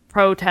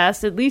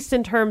protest, at least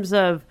in terms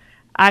of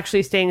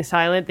actually staying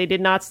silent. They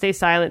did not stay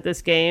silent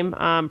this game,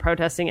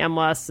 protesting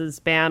MLS's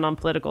ban on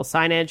political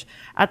signage.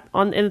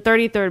 In the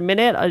 33rd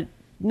minute, a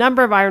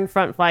number of Iron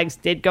Front flags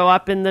did go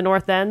up in the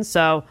North End,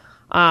 so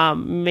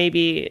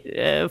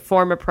maybe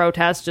form a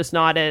protest, just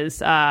not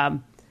as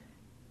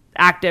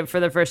active for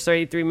the first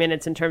 33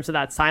 minutes in terms of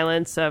that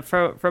silence.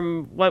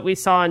 From what we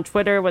saw on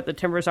Twitter, what the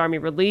Timbers Army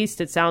released,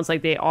 it sounds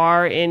like they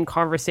are in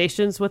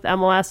conversations with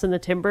MLS and the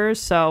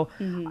Timbers, so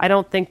I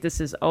don't think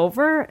this is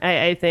over.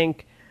 I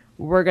think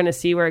we're going to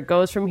see where it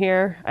goes from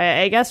here.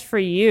 I guess for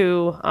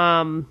you,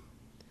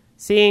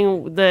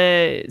 seeing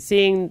the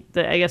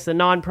I guess the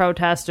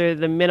non-protest or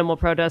the minimal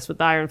protest with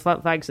the Iron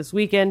Front flags this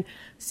weekend,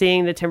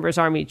 seeing the Timbers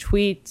Army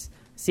tweets,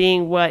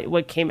 seeing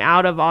what came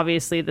out of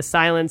obviously the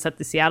silence at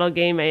the Seattle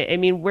game. I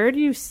mean, where do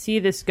you see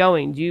this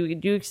going? Do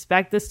you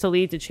expect this to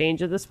lead to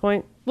change at this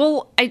point?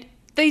 Well,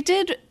 they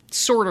did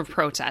sort of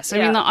protest. I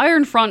mean, the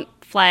Iron Front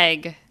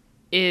flag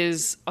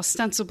is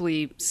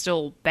ostensibly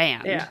still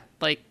banned. Yeah.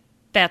 Like,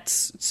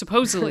 that's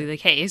supposedly the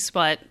case,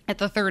 but at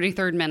the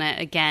 33rd minute,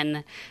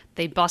 again,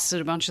 they busted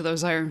a bunch of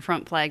those Iron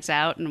Front flags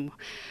out and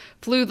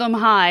flew them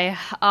high.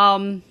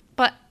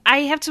 But I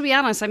have to be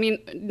honest, I mean,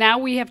 now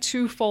we have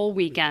 2 full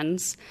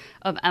weekends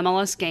of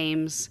MLS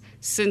games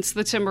since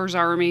the Timbers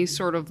Army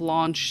sort of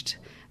launched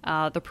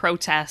the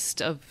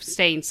protest of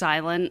staying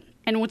silent.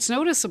 And what's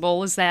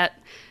noticeable is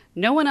that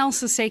no one else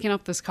has taken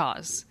up this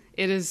cause.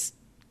 It has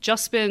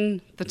just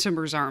been the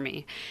Timbers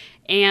Army.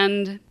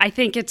 And I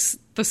think it's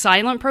the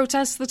silent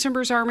protests, the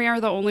Timbers Army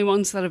are the only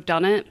ones that have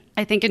done it.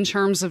 I think in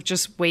terms of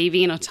just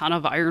waving a ton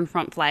of Iron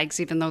Front flags,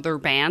 even though they're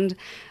banned,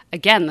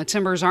 again, the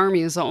Timbers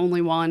Army is the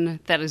only one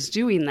that is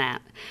doing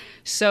that.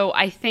 So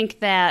I think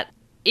that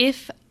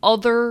if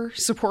other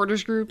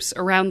supporters groups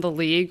around the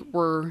league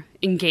were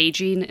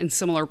engaging in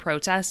similar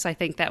protests, I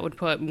think that would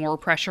put more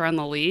pressure on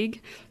the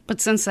league. But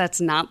since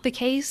that's not the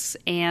case,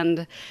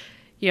 and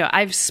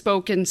I've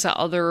spoken to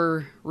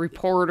other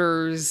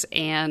reporters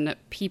and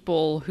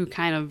people who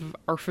kind of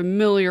are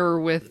familiar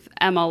with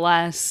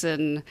MLS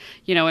and,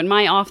 in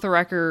my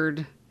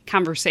off-the-record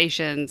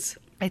conversations,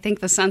 I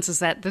think the sense is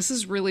that this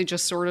is really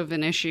just sort of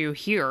an issue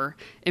here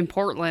in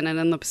Portland and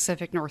in the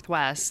Pacific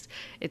Northwest.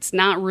 It's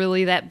not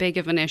really that big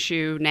of an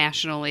issue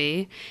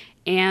nationally.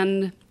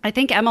 And I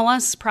think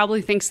MLS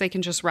probably thinks they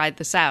can just ride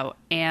this out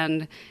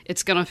and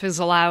it's going to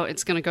fizzle out.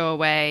 It's going to go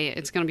away.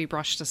 It's going to be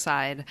brushed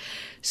aside.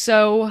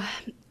 So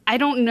I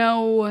don't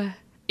know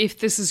if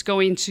this is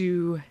going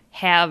to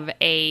have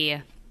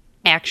a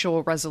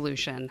actual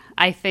resolution.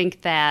 I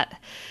think that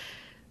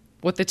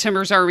what the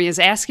Timbers Army is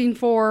asking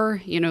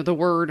for, the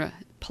word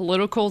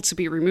political to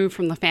be removed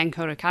from the fan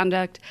code of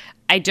conduct,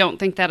 I don't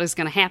think that is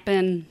going to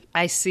happen.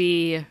 I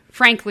see,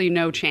 frankly,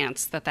 no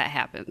chance that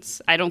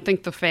happens. I don't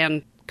think the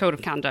fan code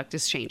of conduct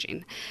is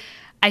changing.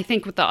 I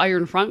think with the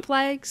Iron Front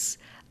flags,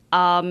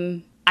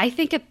 I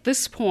think at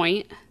this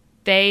point,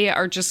 they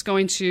are just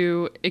going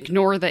to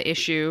ignore the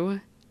issue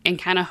and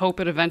kind of hope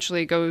it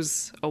eventually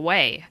goes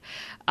away.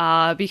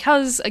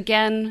 Because,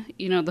 again,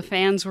 the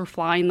fans were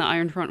flying the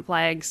Iron Front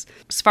flags.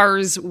 As far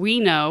as we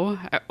know,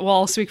 well,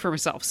 I'll speak for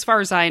myself. As far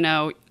as I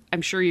know,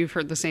 I'm sure you've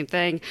heard the same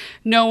thing.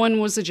 No one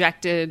was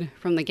ejected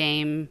from the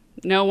game.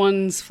 No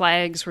one's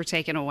flags were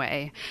taken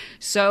away.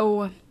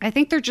 So I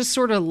think they're just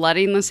sort of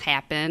letting this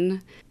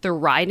happen. They're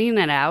riding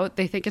it out.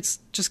 They think it's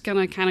just going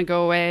to kind of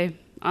go away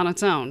on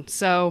its own.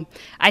 So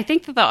I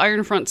think that the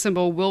Iron Front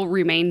symbol will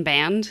remain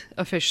banned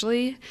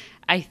officially.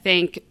 I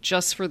think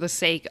just for the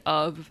sake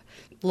of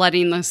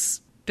letting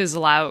this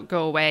fizzle out,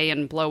 go away,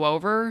 and blow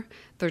over,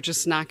 they're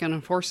just not going to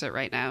enforce it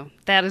right now.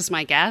 That is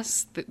my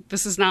guess.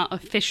 This is not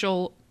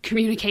official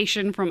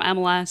communication from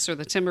MLS or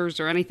the Timbers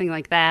or anything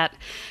like that.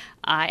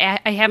 I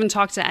haven't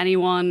talked to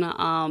anyone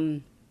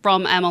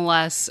from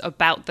MLS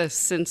about this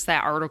since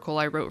that article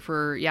I wrote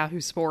for Yahoo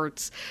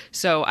Sports.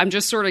 So I'm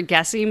just sort of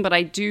guessing, but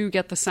I do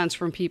get the sense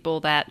from people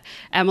that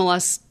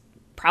MLS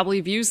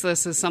probably views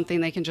this as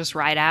something they can just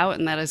ride out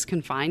and that is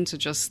confined to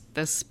just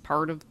this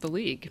part of the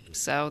league.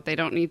 So they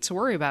don't need to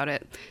worry about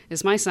it,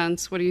 is my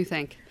sense. What do you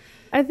think?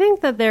 I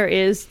think that there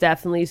is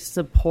definitely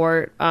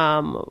support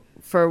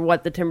for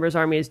what the Timbers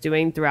Army is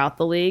doing throughout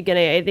the league. And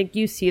I think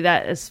you see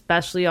that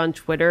especially on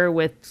Twitter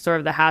with sort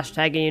of the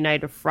hashtag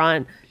United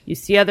Front. You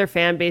see other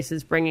fan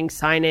bases bringing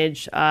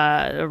signage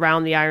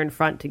around the Iron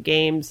Front to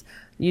games.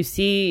 You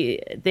see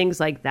things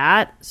like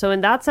that. So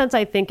in that sense,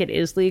 I think it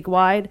is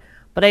league-wide.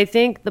 But I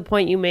think the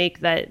point you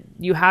make that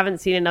you haven't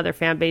seen another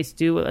fan base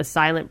do a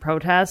silent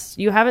protest.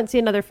 You haven't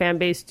seen another fan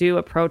base do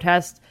a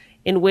protest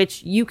in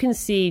which you can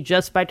see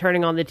just by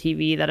turning on the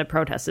TV that a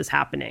protest is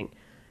happening.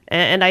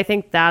 And I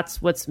think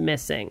that's what's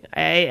missing.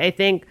 I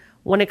think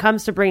when it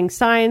comes to bringing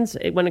signs,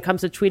 when it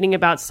comes to tweeting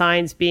about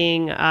signs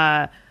being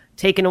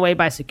taken away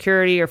by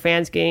security or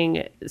fans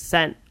getting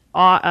sent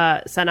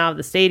out of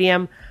the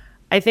stadium,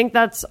 I think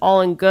that's all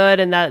in good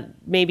and that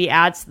maybe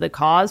adds to the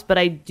cause. But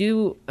I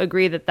do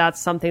agree that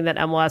that's something that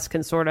MLS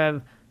can sort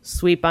of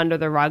sweep under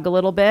the rug a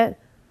little bit.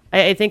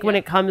 I think when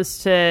it comes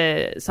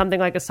to something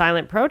like a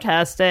silent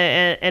protest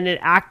and it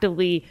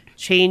actively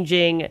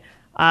changing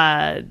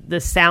the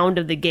sound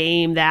of the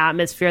game, the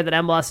atmosphere that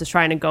MLS is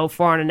trying to go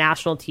for on a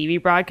national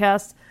TV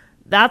broadcast,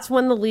 that's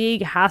when the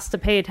league has to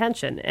pay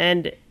attention.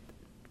 And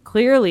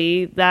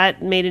clearly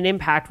that made an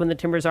impact when the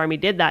Timbers Army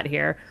did that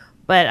here.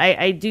 But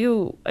I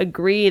do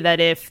agree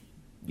that if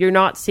you're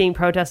not seeing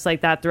protests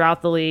like that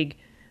throughout the league,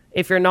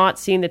 if you're not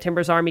seeing the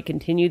Timbers Army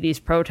continue these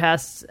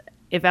protests,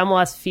 if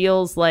MLS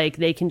feels like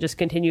they can just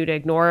continue to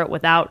ignore it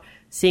without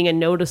seeing a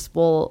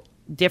noticeable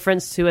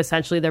difference to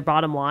essentially their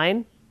bottom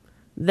line,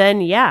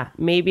 then yeah,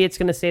 maybe it's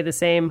going to stay the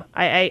same.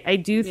 I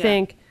do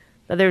think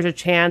that there's a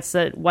chance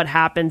that what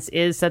happens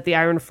is that the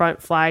Iron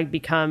Front flag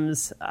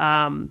becomes,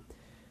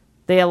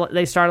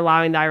 they start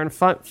allowing the Iron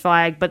Front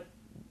flag, but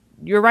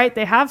you're right,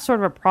 they have sort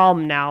of a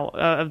problem now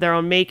of their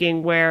own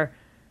making where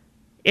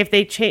if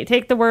they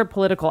take the word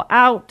political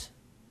out,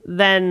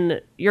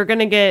 then you're going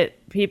to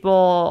get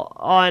people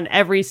on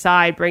every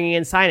side bringing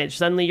in signage.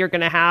 Suddenly you're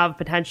going to have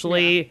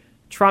potentially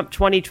Trump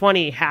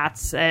 2020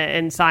 hats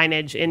and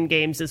signage in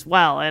games as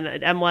well. And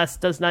MLS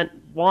does not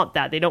want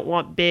that. They don't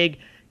want big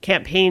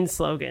campaign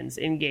slogans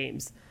in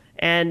games.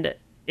 And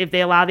if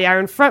they allow the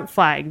Iron Front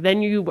flag,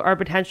 then you are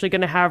potentially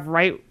going to have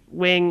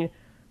right-wing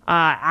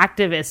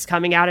activists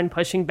coming out and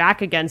pushing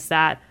back against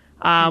that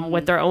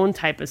with their own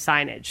type of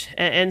signage.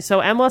 And so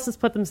MLS has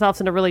put themselves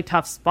in a really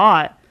tough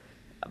spot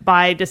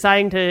by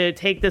deciding to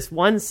take this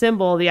one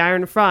symbol, the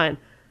Iron Front,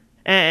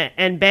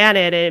 and ban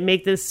it and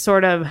make this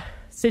sort of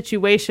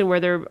situation where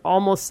they're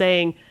almost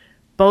saying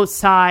both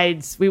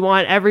sides, we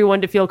want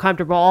everyone to feel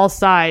comfortable, all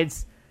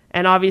sides.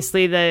 And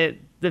obviously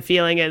the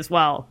feeling is,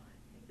 well,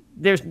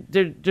 there's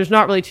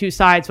not really two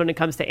sides when it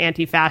comes to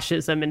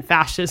anti-fascism and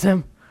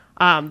fascism.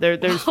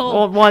 There's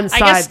one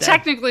side. I guess there.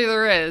 Technically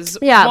there is.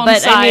 Yeah, one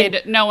but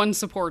side no one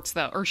supports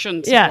though, or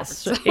shouldn't support. Yes,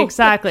 so.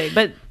 Exactly.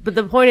 But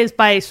the point is,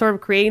 by sort of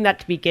creating that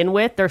to begin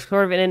with, they're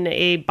sort of in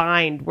a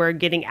bind where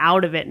getting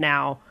out of it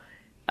now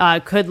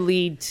could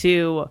lead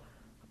to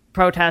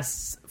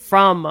protests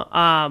from,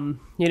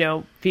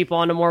 people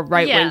on the more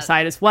right-wing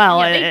side as well.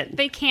 Yeah,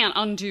 they can't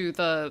undo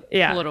the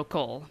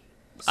political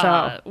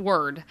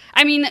word.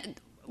 I mean,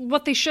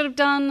 what they should have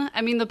done,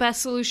 the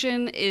best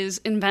solution is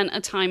invent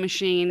a time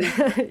machine,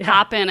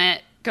 hop in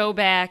it, go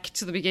back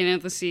to the beginning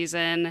of the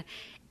season.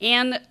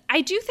 And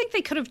I do think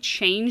they could have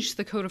changed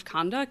the code of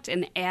conduct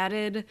and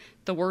added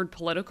the word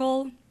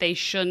political. They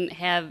shouldn't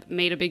have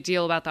made a big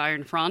deal about the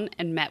Iron Front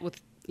and met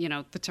with,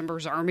 the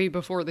Timbers Army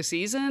before the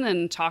season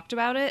and talked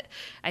about it.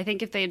 I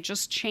think if they had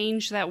just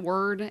changed that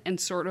word and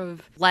sort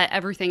of let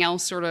everything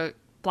else sort of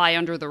fly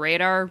under the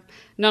radar,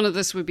 none of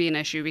this would be an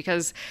issue.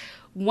 Because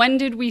when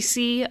did we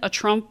see a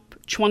Trump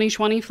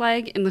 2020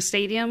 flag in the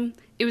stadium?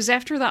 It was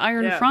after the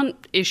Iron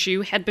Front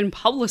issue had been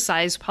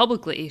publicized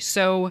publicly.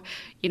 So,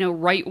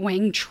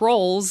 right-wing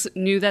trolls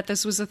knew that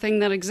this was a thing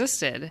that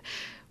existed.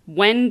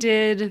 When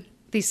did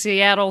the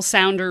Seattle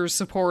Sounders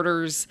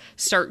supporters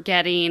start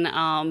getting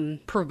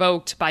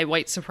provoked by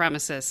white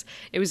supremacists?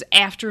 It was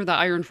after the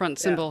Iron Front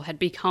symbol had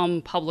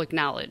become public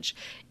knowledge.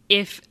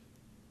 If,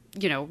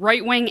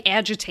 right-wing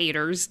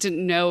agitators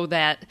didn't know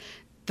that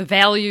the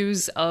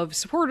values of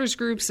supporters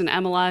groups and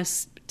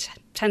MLS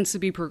tends to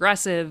be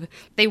progressive,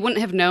 they wouldn't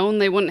have known,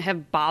 they wouldn't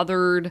have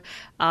bothered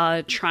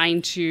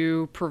trying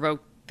to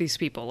provoke these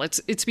people.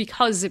 It's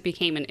because it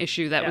became an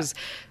issue that was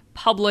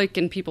public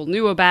and people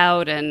knew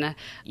about. And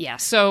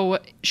so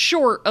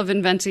short of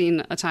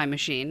inventing a time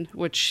machine,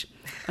 which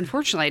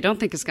unfortunately I don't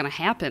think is going to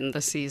happen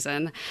this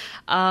season,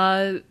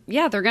 they're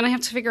going to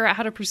have to figure out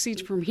how to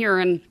proceed from here.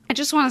 And I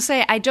just want to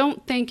say, I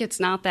don't think it's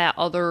not that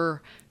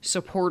other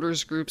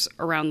supporters groups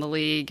around the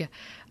league,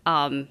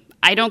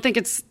 I don't think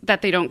it's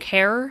that they don't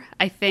care.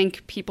 I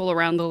think people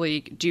around the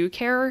league do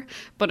care.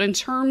 But in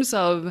terms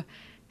of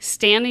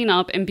standing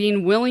up and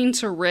being willing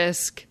to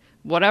risk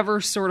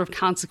whatever sort of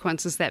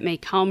consequences that may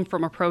come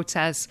from a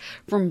protest,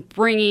 from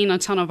bringing a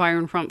ton of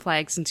Iron Front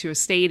flags into a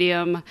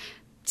stadium,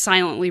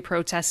 silently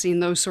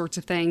protesting, those sorts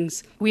of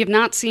things, we have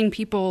not seen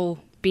people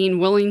being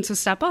willing to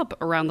step up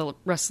around the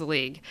rest of the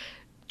league.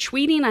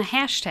 Tweeting a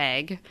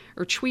hashtag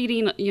or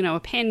tweeting, a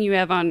pin you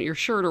have on your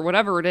shirt or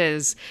whatever it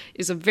is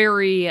a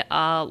very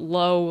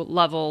low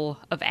level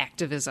of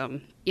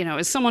activism.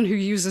 As someone who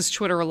uses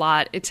Twitter a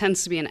lot, it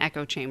tends to be an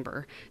echo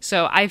chamber.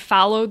 So I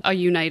followed a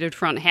United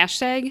Front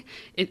hashtag.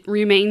 It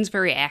remains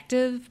very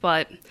active,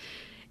 but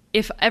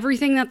if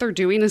everything that they're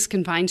doing is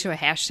confined to a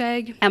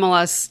hashtag,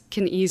 MLS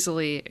can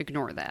easily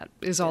ignore that,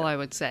 is all I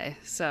would say.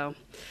 So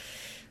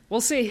we'll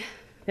see.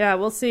 Yeah,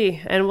 we'll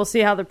see. And we'll see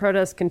how the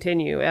protests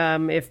continue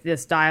if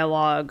this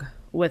dialogue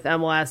with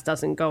MLS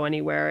doesn't go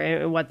anywhere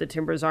and what the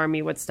Timbers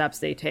Army, what steps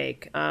they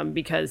take.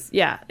 Because,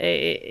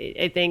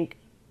 I think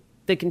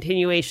the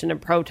continuation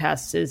of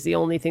protests is the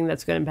only thing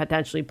that's going to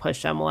potentially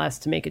push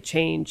MLS to make a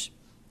change.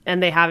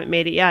 And they haven't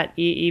made it yet,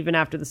 even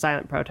after the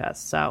silent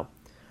protests. So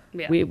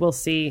we will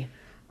see.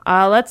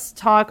 Let's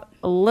talk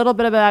a little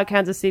bit about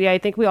Kansas City. I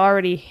think we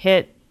already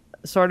hit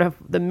sort of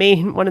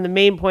one of the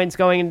main points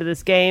going into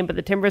this game, but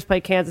the Timbers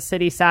play Kansas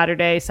City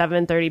Saturday,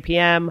 7:30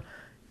 p.m.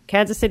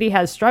 Kansas City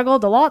has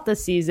struggled a lot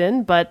this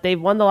season, but they've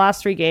won the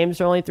last 3 games.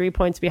 They're only 3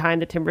 points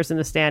behind the Timbers in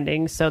the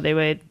standings, so they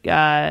would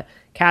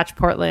catch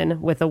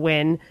Portland with a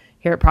win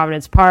here at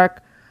Providence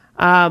Park.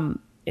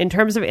 In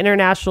terms of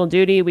international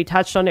duty, we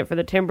touched on it for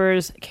the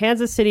Timbers.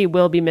 Kansas City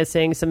will be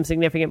missing some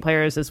significant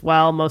players as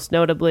well. Most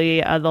notably,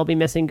 they'll be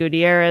missing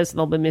Gutierrez.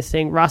 They'll be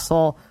missing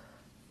Russell.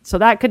 So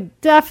that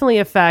could definitely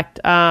affect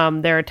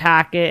their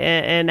attack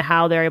and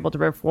how they're able to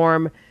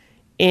perform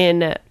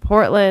in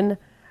Portland.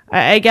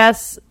 I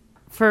guess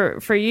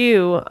for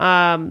you,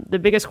 the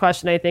biggest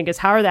question, I think, is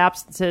how are the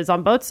absences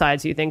on both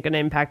sides, you think, going to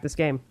impact this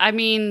game?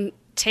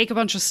 Take a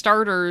bunch of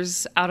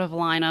starters out of the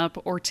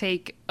lineup or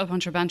take a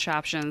bunch of bench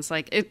options.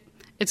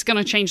 It's going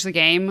to change the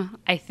game.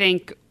 I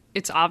think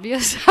it's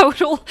obvious how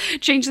it'll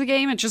change the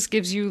game. It just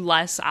gives you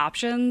less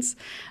options.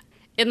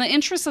 In the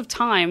interest of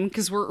time,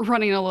 because we're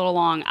running a little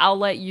long, I'll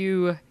let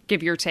you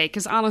give your take,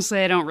 because honestly,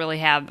 I don't really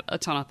have a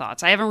ton of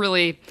thoughts. I'm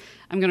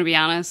going to be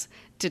honest,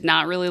 did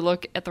not really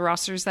look at the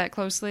rosters that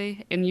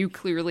closely, and you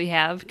clearly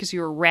have, because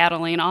you were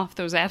rattling off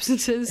those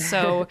absences,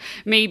 so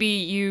maybe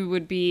you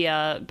would be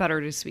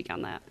better to speak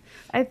on that.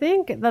 I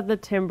think that the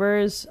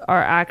Timbers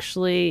are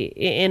actually,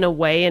 in a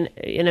way,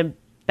 in a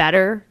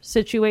better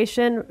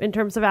situation in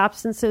terms of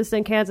absences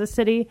than Kansas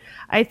City.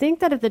 I think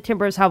that if the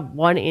Timbers have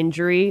one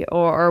injury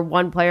or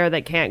one player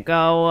that can't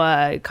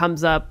go,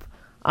 comes up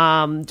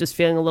just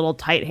feeling a little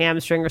tight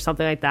hamstring or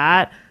something like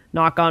that,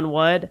 knock on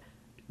wood,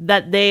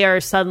 that they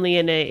are suddenly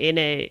in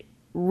a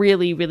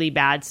really, really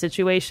bad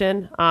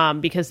situation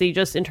because they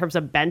just, in terms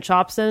of bench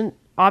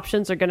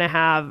options, are going to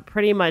have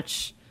pretty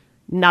much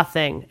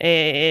nothing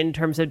in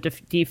terms of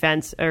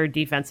defense or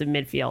defensive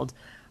midfield.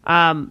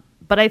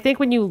 But I think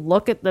when you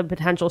look at the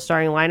potential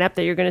starting lineup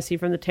that you're going to see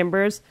from the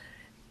Timbers,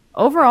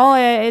 overall,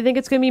 I think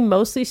it's going to be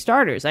mostly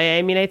starters.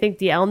 I mean, I think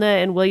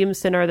Dielna and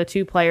Williamson are the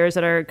 2 players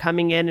that are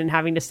coming in and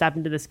having to step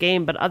into this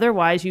game. But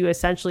otherwise, you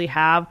essentially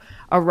have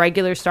a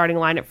regular starting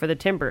lineup for the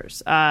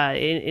Timbers.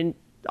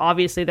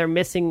 Obviously, they're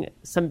missing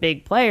some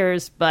big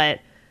players, but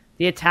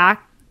the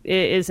attack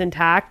is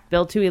intact.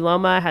 Bill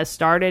Tuiloma has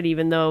started,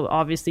 even though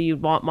obviously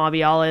you'd want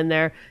Mabiala in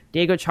there.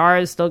 Diego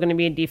Chara is still going to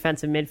be in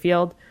defensive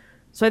midfield.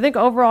 So I think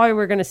overall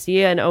we're going to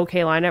see an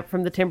okay lineup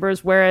from the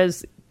Timbers,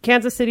 whereas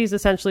Kansas City is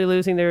essentially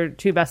losing their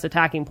two best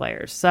attacking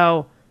players.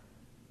 So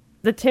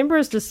the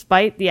Timbers,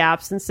 despite the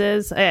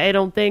absences, I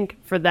don't think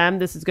for them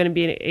this is going to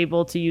be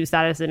able to use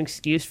that as an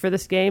excuse for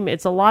this game.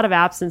 It's a lot of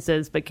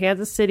absences, but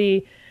Kansas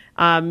City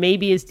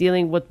maybe is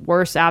dealing with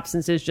worse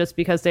absences just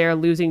because they are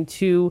losing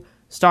two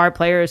star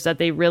players that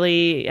they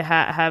really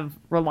have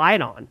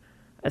relied on.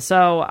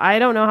 So I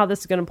don't know how this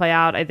is going to play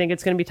out. I think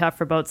it's going to be tough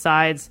for both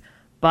sides,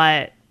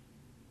 but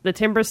the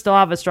Timbers still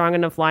have a strong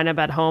enough lineup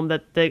at home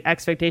that the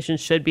expectation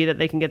should be that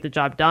they can get the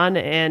job done.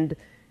 And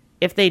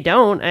if they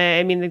don't,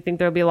 I think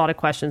there'll be a lot of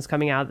questions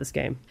coming out of this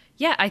game.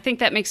 Yeah, I think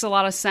that makes a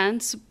lot of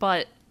sense,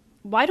 but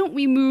why don't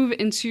we move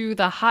into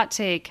the hot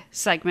take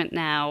segment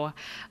now?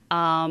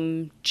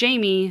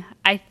 Jamie,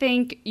 I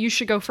think you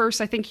should go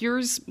first. I think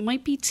yours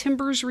might be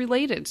Timbers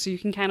related, so you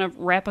can kind of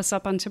wrap us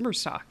up on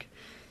Timbers talk.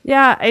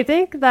 Yeah, I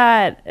think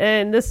that,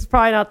 and this is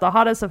probably not the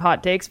hottest of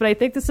hot takes, but I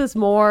think this is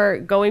more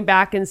going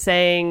back and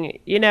saying,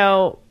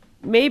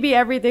 maybe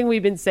everything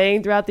we've been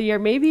saying throughout the year,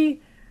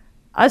 maybe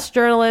us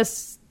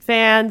journalists,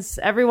 fans,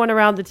 everyone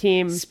around the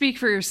team. Speak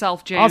for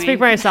yourself, Jamie. I'll speak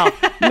for myself.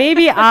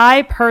 Maybe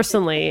I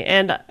personally,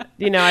 and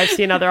I've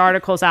seen other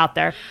articles out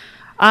there.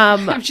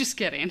 I'm just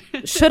kidding.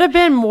 Should have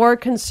been more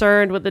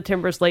concerned with the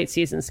Timbers' late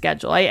season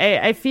schedule.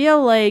 I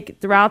feel like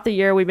throughout the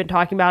year we've been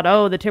talking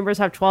about, the Timbers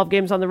have 12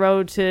 games on the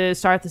road to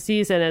start the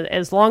season, and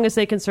as long as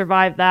they can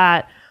survive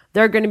that,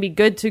 they're going to be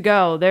good to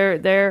go.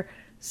 Their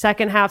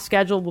second half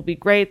schedule will be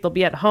great. They'll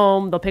be at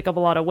home. They'll pick up a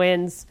lot of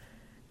wins.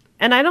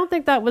 And I don't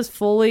think that was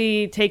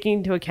fully taking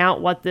into account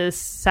what this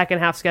second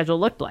half schedule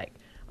looked like.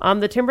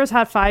 The Timbers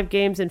had 5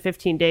 games in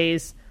 15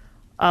 days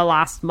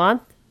last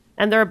month,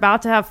 and they're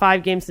about to have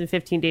 5 games in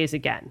 15 days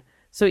again.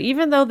 So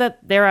even though that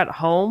they're at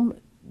home,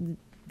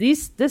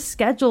 this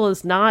schedule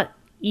is not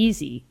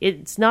easy.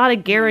 It's not a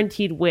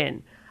guaranteed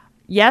win.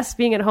 Yes,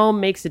 being at home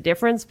makes a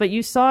difference, but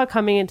you saw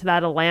coming into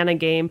that Atlanta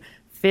game,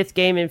 5th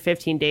game in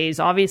 15 days.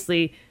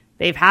 Obviously,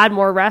 they've had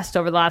more rest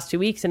over the last 2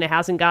 weeks, and it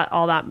hasn't got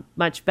all that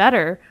much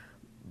better.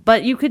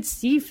 But you could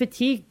see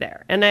fatigue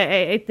there. And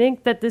I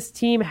think that this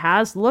team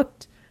has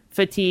looked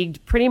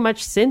fatigued pretty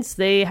much since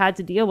they had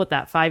to deal with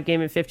that 5 game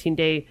and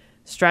 15-day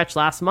stretch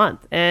last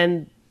month.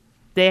 And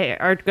they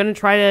are going to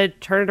try to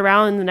turn it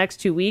around in the next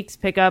 2 weeks,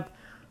 pick up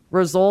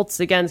results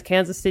against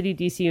Kansas City,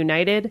 DC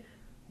United.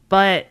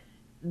 But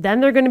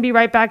then they're going to be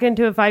right back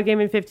into a 5 game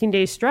and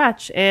 15-day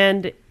stretch.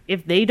 And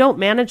if they don't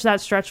manage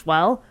that stretch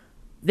well,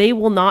 they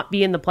will not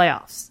be in the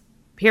playoffs,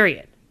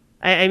 period.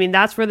 I mean,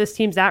 that's where this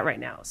team's at right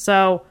now.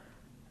 So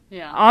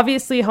yeah,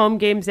 obviously home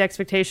games, the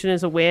expectation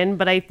is a win,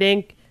 but I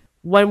think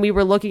when we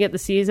were looking at the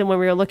season, when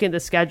we were looking at the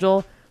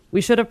schedule, we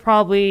should have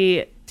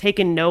probably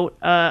taken note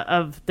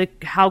of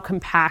how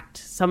compact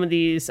some of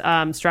these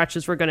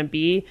stretches were going to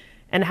be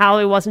and how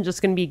it wasn't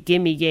just going to be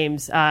gimme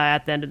games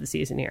at the end of the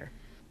season here.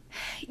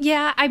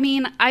 Yeah, I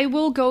mean, I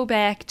will go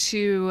back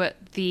to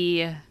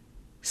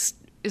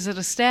is it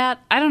a stat?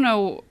 I don't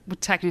know what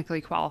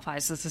technically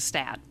qualifies as a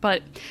stat,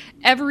 but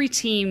every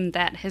team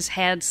that has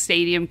had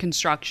stadium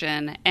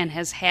construction and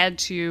has had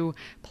to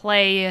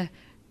play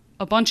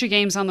a bunch of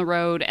games on the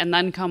road and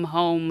then come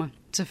home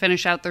to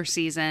finish out their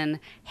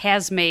season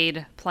has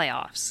made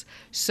playoffs.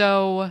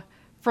 So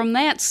from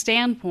that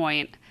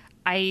standpoint,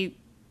 I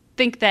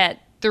think that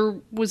there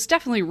was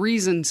definitely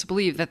reason to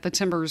believe that the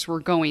Timbers were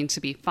going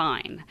to be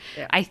fine.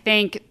 Yeah. I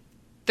think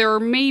there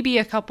may be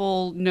a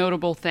couple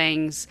notable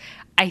things.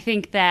 I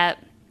think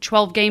that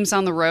 12 games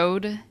on the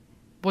road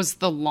was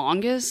the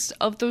longest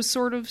of those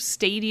sort of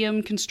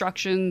stadium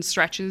construction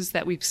stretches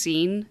that we've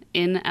seen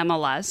in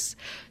MLS.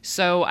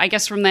 So I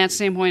guess from that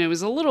standpoint, it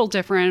was a little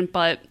different,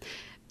 but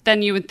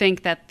then you would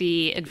think that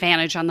the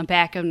advantage on the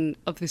back end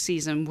of the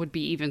season would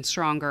be even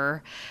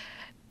stronger.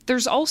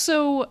 There's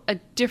also a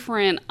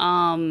different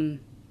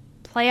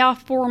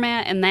playoff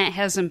format, and that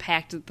has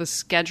impacted the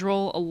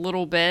schedule a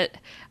little bit.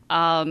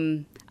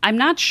 I'm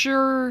not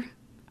sure.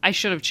 I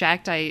should have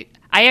checked. I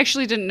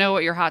actually didn't know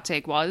what your hot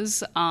take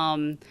was.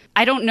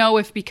 I don't know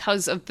if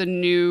because of the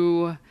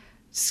new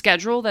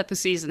schedule that the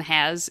season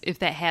has, if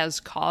that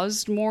has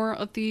caused more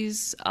of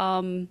these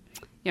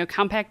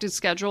compacted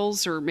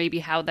schedules, or maybe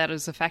how that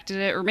has affected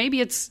it, or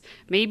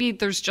maybe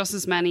there's just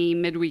as many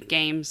midweek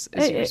games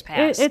as years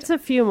past. It's a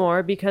few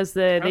more because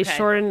they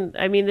shortened.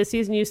 I mean, the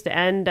season used to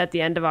end at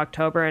the end of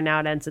October, and now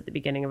it ends at the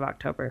beginning of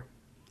October.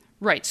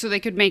 Right, so they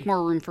could make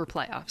more room for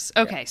playoffs.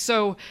 Okay,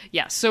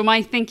 yeah. So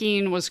my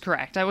thinking was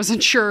correct. I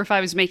wasn't sure if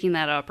I was making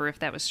that up or if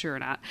that was true or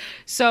not.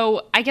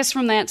 So I guess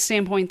from that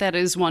standpoint, that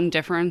is one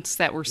difference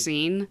that we're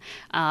seeing,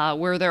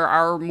 where there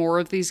are more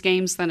of these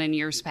games than in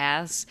years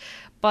past.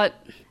 But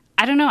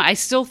I don't know. I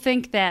still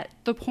think that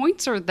the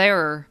points are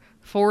there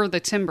for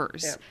the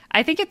Timbers. Yeah.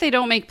 I think if they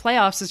don't make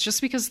playoffs, it's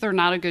just because they're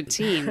not a good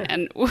team.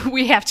 And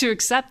we have to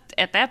accept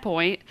at that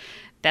point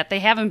that they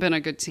haven't been a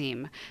good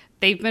team.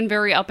 They've been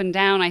very up and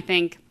down. I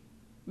think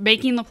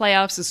making the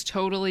playoffs is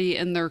totally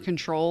in their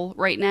control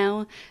right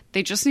now.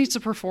 They just need to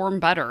perform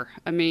better.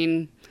 I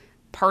mean,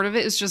 part of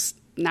it is just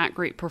not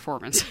great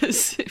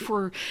performances if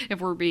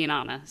we're being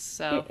honest.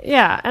 So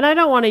yeah, and I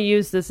don't want to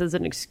use this as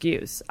an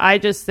excuse. I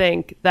just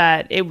think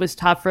that it was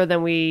tougher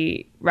than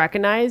we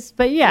recognized.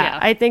 But yeah,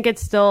 I think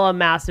it's still a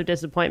massive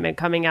disappointment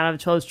coming out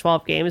of those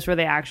 12 games where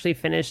they actually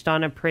finished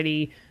on a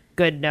pretty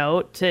good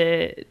note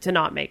to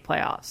not make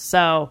playoffs.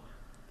 So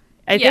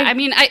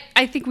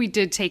I think we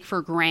did take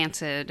for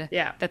granted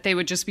that they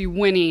would just be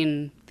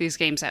winning these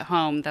games at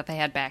home, that they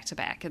had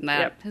back-to-back, and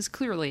that has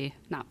clearly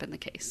not been the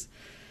case.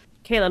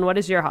 Caitlin, what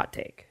is your hot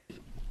take?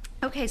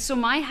 Okay, so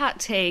my hot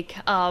take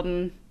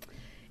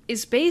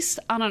is based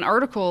on an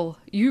article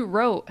you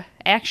wrote,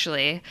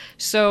 actually.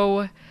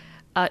 So,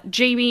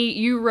 Jamie,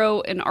 you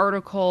wrote an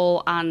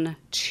article on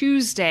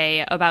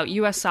Tuesday about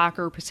U.S.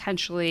 soccer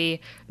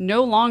potentially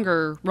no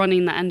longer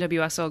running the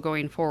NWSL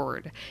going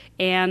forward.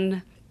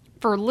 And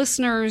for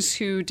listeners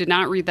who did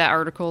not read that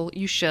article,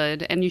 you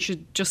should, and you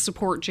should just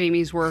support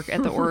Jamie's work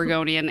at the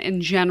Oregonian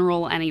in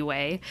general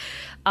anyway.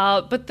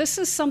 But this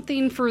is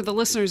something, for the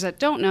listeners that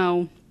don't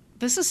know,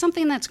 this is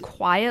something that's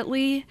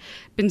quietly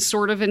been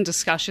sort of in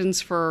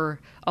discussions for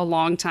a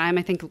long time.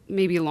 I think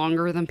maybe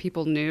longer than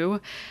people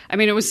knew. I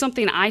mean, it was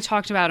something I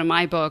talked about in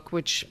my book,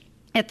 which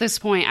at this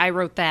point I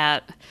wrote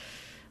that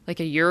like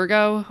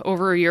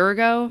over a year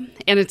ago,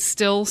 and it's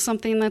still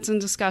something that's in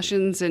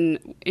discussions.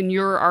 And in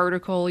your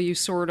article, you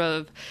sort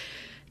of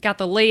got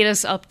the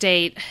latest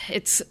update.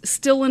 It's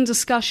still in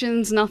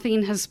discussions.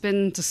 Nothing has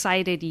been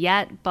decided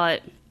yet,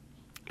 but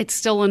it's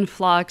still in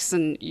flux.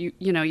 And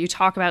you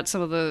talk about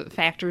some of the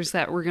factors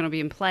that were going to be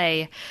in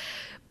play.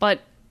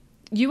 But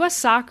U.S.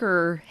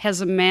 Soccer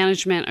has a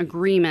management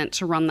agreement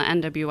to run the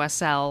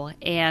NWSL,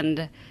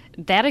 and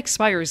that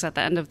expires at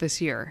the end of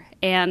this year.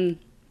 And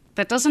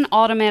that doesn't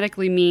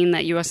automatically mean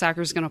that U.S.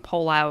 Soccer is going to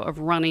pull out of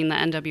running the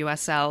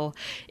NWSL.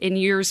 In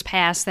years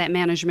past, that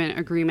management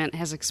agreement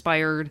has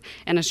expired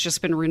and it's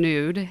just been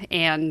renewed,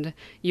 and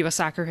U.S.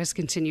 Soccer has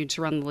continued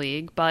to run the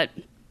league. But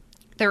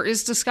there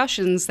is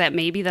discussions that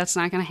maybe that's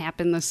not going to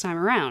happen this time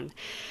around.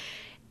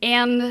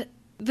 And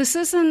this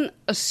isn't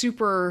a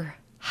super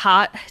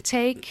hot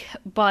take,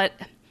 but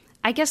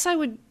I guess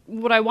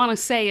what I want to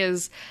say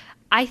is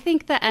I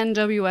think the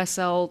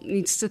NWSL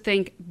needs to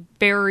think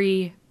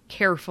very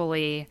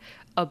carefully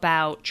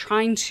about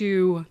trying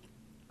to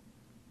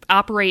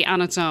operate on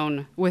its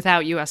own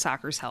without U.S.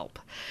 Soccer's help.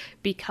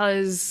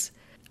 Because,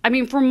 I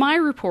mean, from my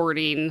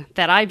reporting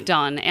that I've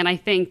done, and I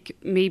think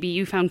maybe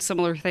you found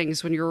similar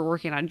things when you were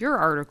working on your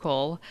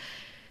article,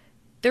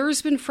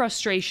 there's been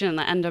frustration in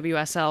the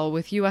NWSL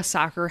with U.S.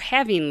 Soccer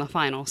having the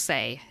final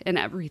say in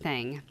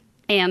everything.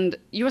 And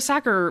U.S.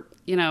 Soccer,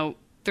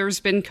 there's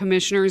been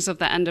commissioners of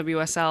the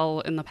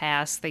NWSL in the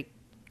past. They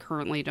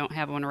currently don't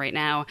have one right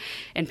now,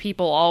 and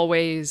people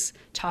always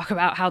talk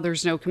about how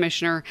there's no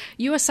commissioner.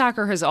 U.S.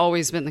 Soccer has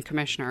always been the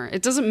commissioner.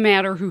 It doesn't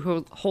matter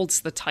who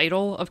holds the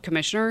title of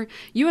commissioner.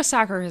 U.S.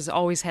 Soccer has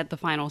always had the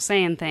final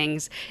say in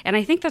things, and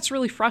I think that's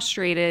really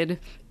frustrated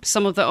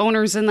some of the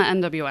owners in the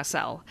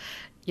NWSL.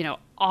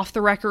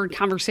 Off-the-record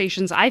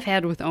conversations I've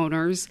had with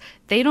owners,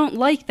 they don't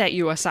like that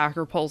U.S.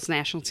 Soccer pulls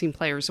national team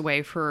players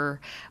away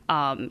for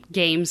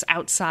games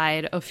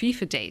outside of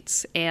FIFA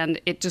dates, and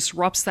it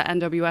disrupts the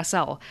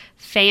NWSL.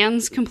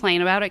 Fans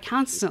complain about it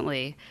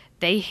constantly.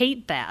 They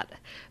hate that.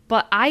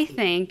 But I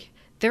think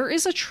there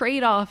is a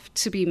trade-off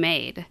to be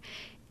made.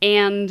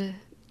 And,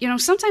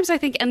 sometimes I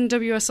think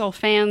NWSL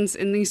fans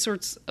in these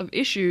sorts of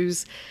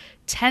issues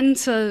tend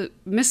to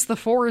miss the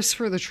forest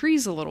for the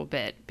trees a little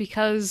bit,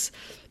 because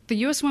the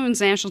U.S.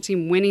 Women's National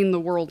Team winning the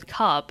World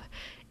Cup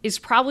is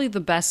probably the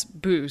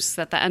best boost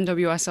that the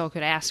NWSL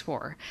could ask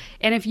for.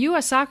 And if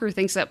U.S. Soccer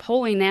thinks that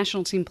pulling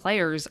national team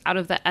players out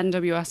of the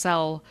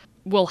NWSL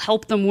will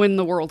help them win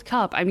the World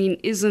Cup, I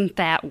mean, isn't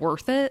that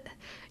worth it?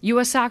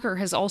 U.S. Soccer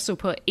has also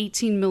put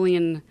 $18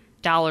 million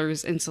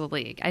into the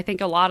league. I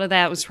think a lot of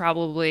that was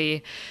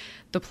probably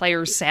the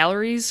players'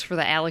 salaries for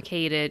the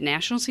allocated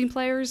national team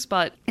players,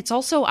 but it's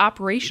also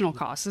operational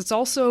costs. It's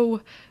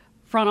also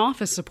front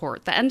office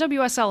support. The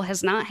NWSL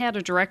has not had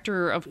a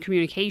director of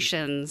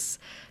communications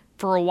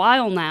for a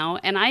while now,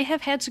 and I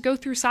have had to go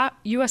through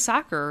U.S.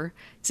 Soccer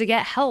to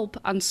get help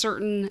on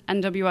certain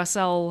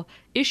NWSL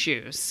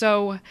issues.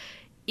 So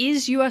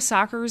is U.S.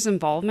 Soccer's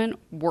involvement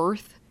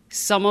worth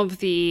some of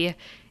the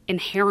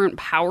inherent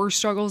power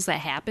struggles that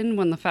happen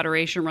when the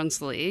federation runs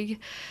the league?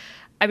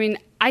 I mean,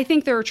 I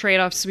think there are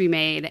trade-offs to be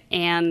made,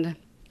 and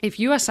if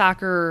U.S.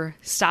 Soccer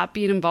stopped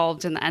being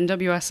involved in the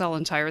NWSL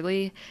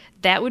entirely,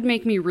 that would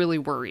make me really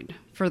worried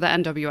for the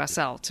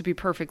NWSL, to be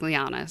perfectly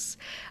honest.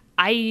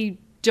 I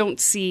don't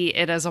see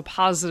it as a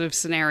positive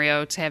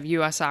scenario to have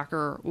U.S.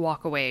 Soccer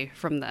walk away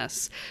from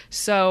this.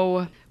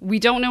 So we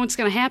don't know what's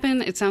going to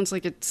happen. It sounds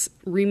like it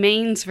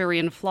remains very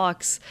in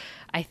flux.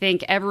 I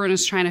think everyone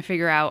is trying to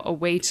figure out a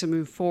way to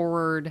move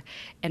forward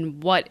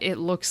and what it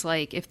looks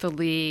like if the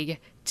league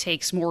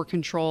takes more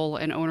control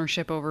and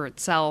ownership over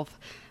itself.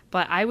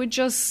 But I would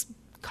just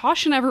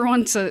caution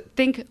everyone to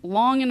think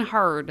long and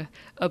hard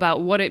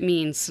about what it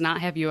means to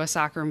not have U.S.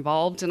 soccer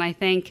involved. And I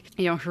think,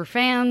 for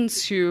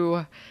fans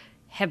who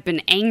have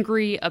been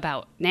angry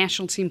about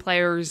national team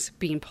players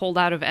being pulled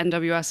out of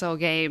NWSL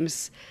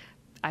games,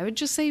 I would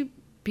just say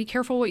be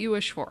careful what you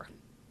wish for.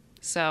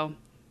 So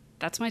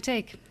that's my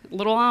take. A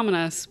little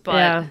ominous, but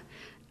yeah.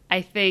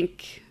 I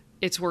think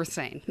it's worth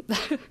saying.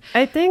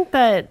 I think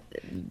that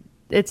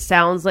it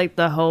sounds like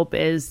the hope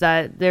is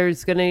that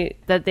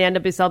that the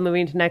NWSL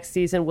moving to next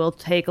season will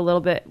have a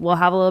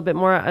little bit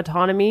more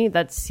autonomy.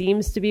 That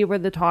seems to be where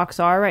the talks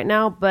are right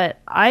now.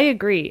 But I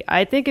agree.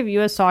 I think if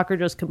U.S. Soccer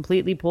just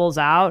completely pulls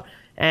out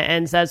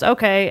and says,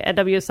 okay,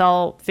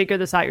 NWSL, figure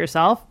this out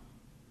yourself,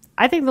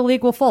 I think the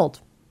league will fold.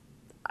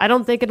 I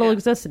don't think it'll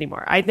exist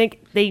anymore. I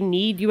think they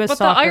need U.S.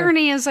 Soccer. But the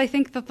irony is, I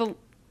think that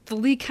the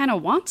league kind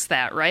of wants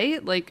that,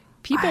 right? Like,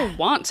 people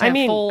want to have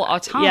full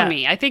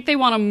autonomy. Yeah. I think they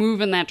want to move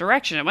in that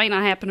direction. It might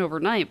not happen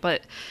overnight,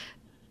 but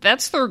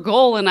that's their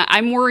goal, and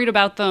I'm worried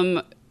about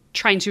them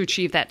trying to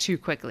achieve that too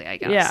quickly, I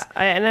guess.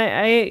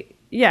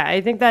 Yeah,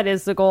 I think that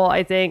is the goal.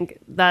 I think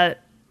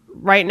that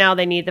right now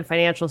they need the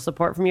financial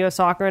support from U.S.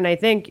 Soccer, and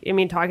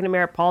talking to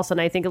Merritt Paulson,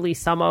 I think at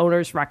least some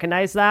owners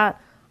recognize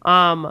that.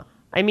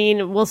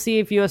 We'll see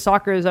if U.S.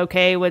 Soccer is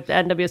okay with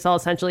NWSL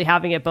essentially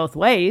having it both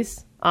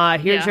ways.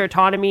 Here's your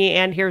autonomy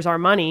and here's our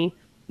money.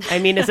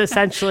 It's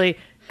essentially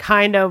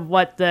kind of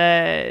what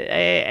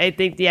I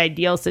think the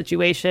ideal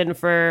situation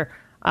for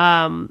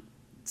some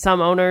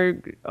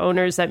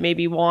owners that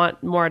maybe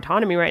want more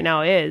autonomy right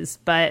now is.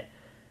 But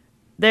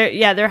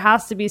there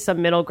has to be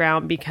some middle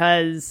ground,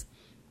 because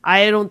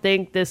I don't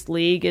think this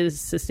league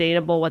is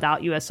sustainable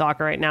without U.S.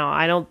 Soccer right now.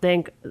 I don't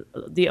think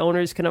the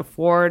owners can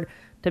afford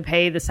to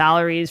pay the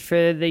salaries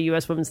for the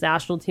U.S. women's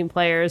national team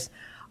players.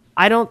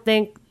 I don't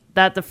think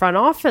that the front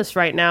office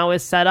right now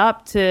is set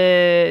up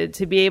to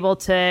be able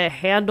to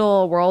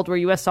handle a world where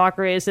U.S.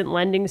 Soccer isn't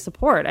lending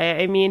support.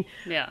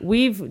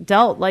 We've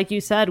dealt, like you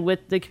said,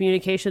 with the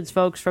communications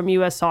folks from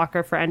U.S.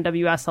 Soccer for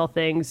NWSL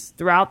things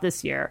throughout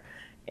this year.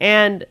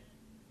 And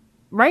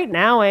right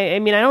now, I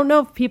don't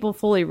know if people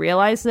fully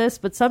realize this,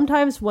 but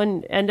sometimes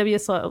when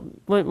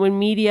when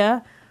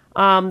media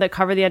that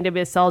cover the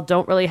NWSL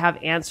don't really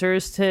have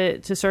answers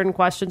to certain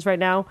questions right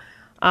now,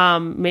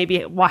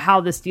 maybe how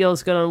this deal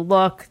is going to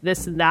look,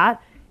 this and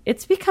that,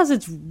 it's because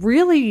it's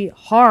really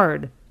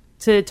hard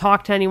to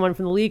talk to anyone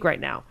from the league right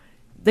now.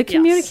 The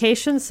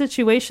communication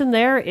situation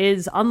there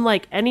is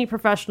unlike any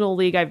professional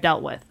league I've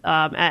dealt with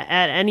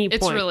at any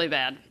point. It's really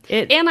bad.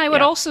 And I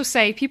would also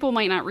say, people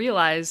might not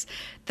realize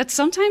that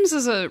sometimes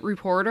as a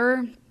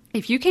reporter,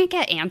 if you can't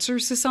get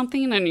answers to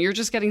something and you're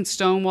just getting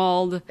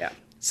stonewalled,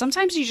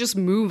 sometimes you just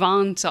move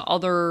on to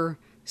other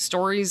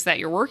stories that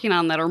you're working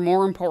on that are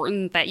more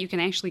important, that you can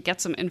actually get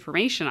some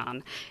information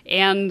on.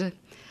 And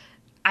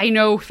I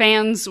know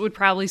fans would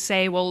probably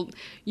say, well,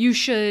 you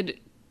should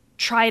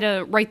try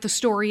to write the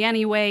story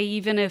anyway,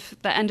 even if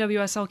the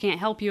NWSL can't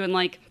help you.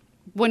 And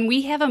when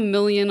we have a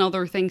million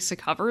other things to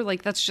cover,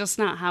 that's just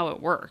not how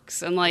it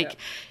works. And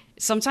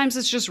sometimes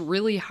it's just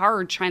really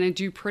hard trying to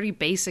do pretty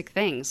basic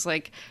things,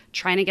 like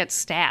trying to get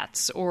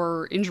stats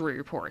or injury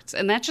reports.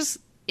 And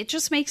it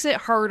just makes it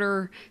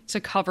harder to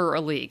cover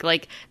a league.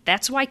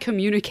 That's why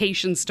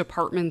communications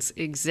departments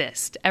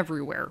exist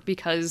everywhere,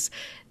 because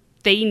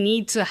they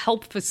need to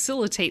help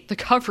facilitate the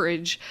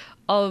coverage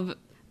of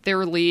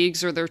their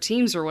leagues or their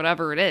teams or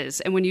whatever it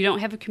is. And when you don't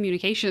have a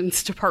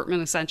communications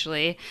department,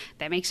 essentially,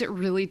 that makes it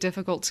really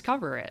difficult to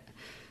cover it.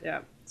 Yeah.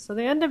 So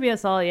the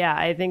NWSL,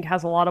 I think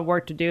has a lot of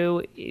work to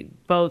do.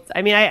 Both,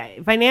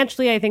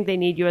 financially, I think they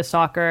need U.S.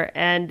 Soccer.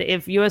 And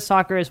if U.S.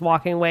 Soccer is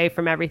walking away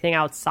from everything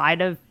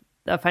outside of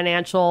the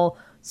financial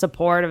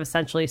support of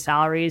essentially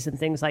salaries and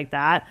things like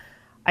that,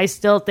 I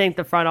still think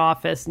the front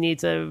office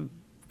needs a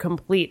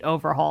complete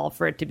overhaul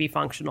for it to be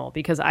functional,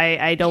 because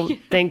I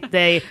don't think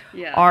they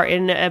are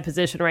in a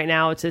position right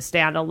now to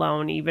stand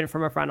alone, even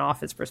from a front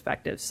office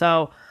perspective.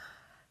 So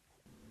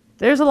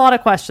there's a lot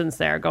of questions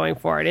there going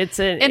forward.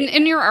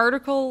 In your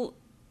article,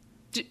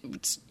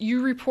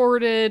 you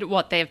reported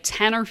they have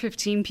 10 or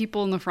 15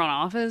 people in the front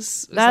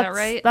office. Is that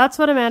right? That's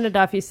what Amanda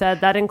Duffy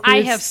said. That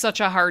includes. I have such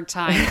a hard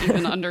time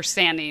even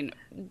understanding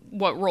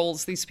what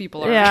roles these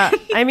people are. Yeah,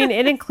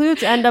 it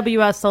includes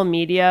NWSL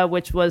Media,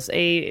 which was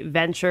a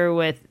venture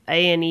with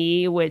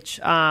A&E, which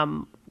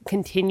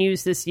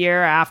continues this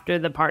year after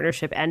the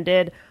partnership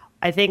ended.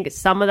 I think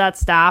some of that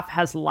staff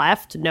has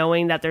left,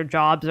 knowing that their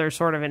jobs are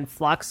sort of in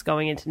flux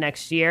going into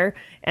next year.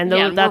 And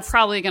that's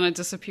probably going to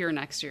disappear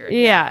next year.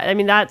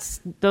 Yeah,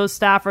 those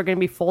staff are going to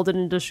be folded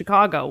into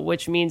Chicago,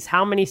 which means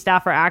how many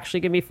staff are actually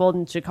going to be folded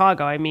into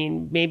Chicago?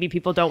 Maybe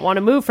people don't want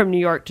to move from New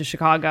York to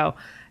Chicago.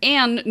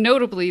 And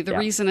notably, the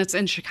reason it's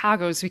in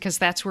Chicago is because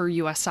that's where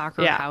U.S.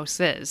 Soccer House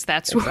is.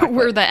 That's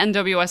where the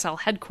NWSL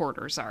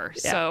headquarters are.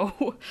 Yeah.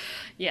 So,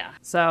 yeah.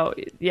 So,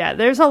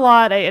 there's a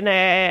lot. And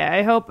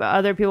I hope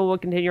other people will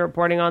continue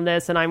reporting on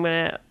this. And I'm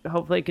going to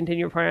hopefully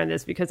continue reporting on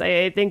this, because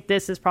I think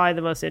this is probably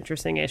the most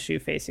interesting issue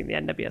facing the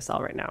NWSL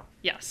right now.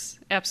 Yes,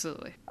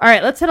 absolutely. All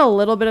right, let's hit a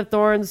little bit of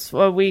Thorns.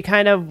 We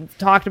kind of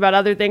talked about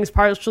other things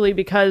partially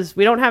because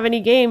we don't have any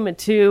game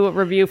to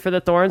review for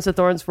the Thorns. The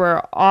Thorns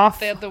were off.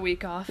 They had the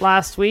week off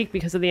last week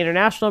because of the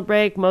international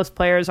break. Most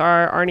players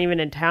aren't even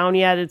in town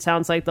yet. It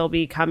sounds like they'll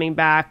be coming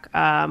back.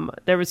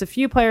 There was a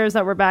few players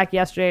that were back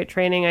yesterday at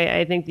training.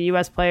 I think the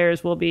U.S.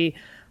 players will be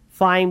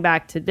flying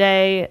back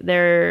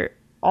today.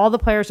 All the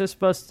players are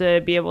supposed to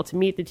be able to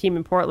meet the team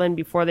in Portland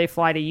before they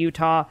fly to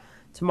Utah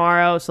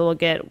tomorrow. So they'll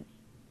get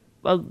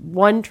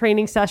one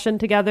training session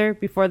together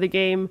before the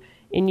game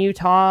in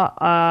Utah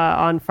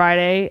on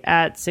Friday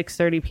at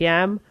 6:30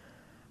 p.m.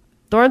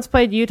 Thorns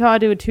played Utah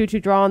to a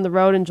 2-2 draw on the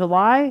road in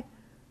July.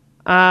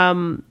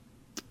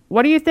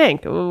 What do you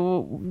think?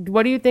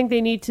 What do you think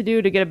they need to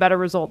do to get a better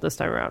result this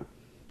time around?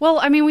 Well,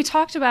 I mean, we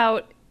talked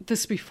about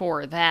this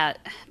before, that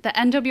the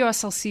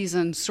NWSL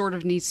season sort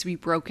of needs to be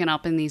broken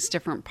up in these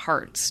different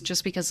parts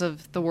just because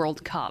of the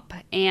World Cup.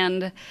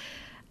 And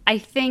I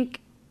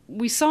think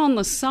we saw in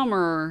the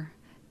summer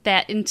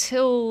that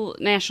until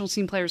national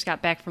team players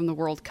got back from the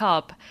World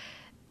Cup,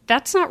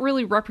 that's not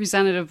really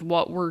representative of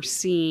what we're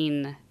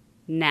seeing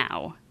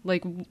now.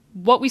 Like,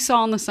 what we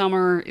saw in the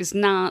summer is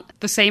not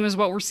the same as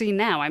what we're seeing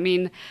now. I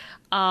mean,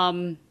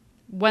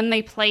 when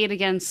they played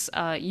against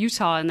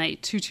Utah in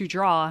that 2-2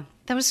 draw,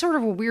 that was sort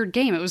of a weird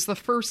game. It was the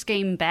first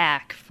game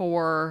back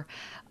for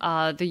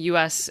the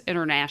U.S.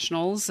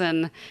 internationals,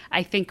 and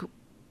I think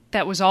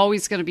that was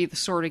always going to be the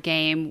sort of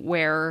game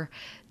where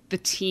the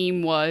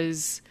team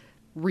was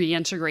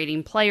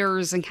reintegrating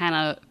players and kind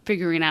of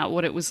figuring out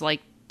what it was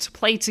like to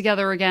play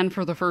together again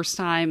for the first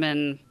time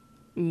in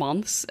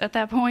months at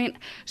that point.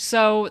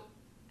 So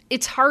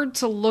it's hard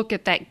to look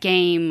at that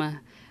game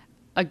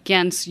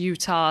against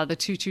Utah, the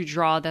 2-2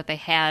 draw that they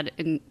had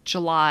in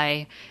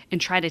July,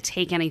 and try to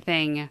take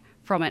anything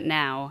from it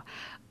now.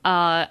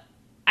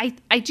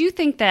 I do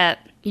think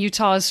that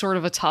Utah is sort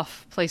of a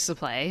tough place to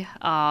play.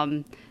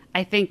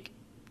 I think,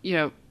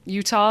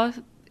 Utah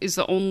is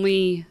the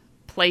only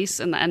place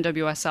in the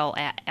NWSL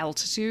at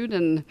altitude,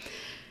 and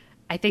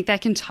I think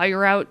that can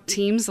tire out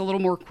teams a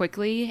little more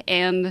quickly.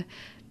 And,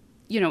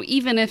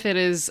 even if it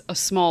is a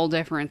small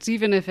difference,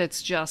 even if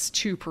it's just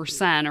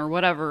 2% or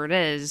whatever it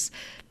is,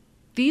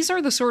 these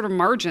are the sort of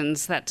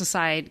margins that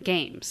decide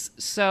games.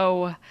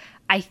 So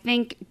I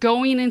think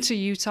going into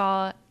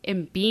Utah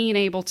and being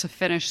able to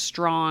finish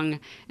strong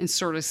and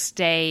sort of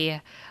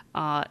stay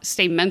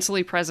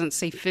mentally present,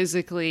 stay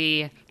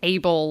physically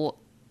able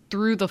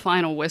through the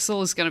final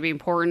whistle is going to be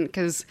important,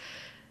 because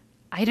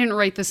I didn't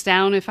write this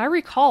down. If I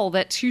recall,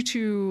 that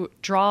 2-2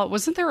 draw,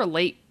 wasn't there a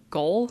late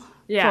goal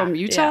from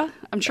Utah? Yeah.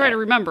 I'm trying to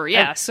remember.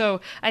 Yeah, so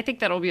I think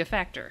that'll be a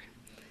factor.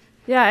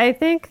 Yeah, I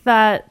think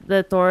that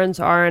the Thorns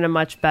are in a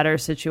much better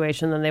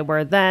situation than they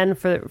were then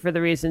for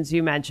the reasons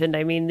you mentioned.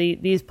 I mean,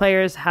 these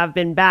players have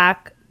been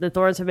back. The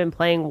Thorns have been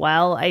playing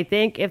well. I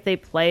think if they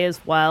play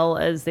as well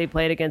as they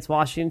played against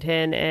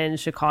Washington and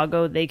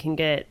Chicago, they can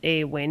get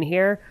a win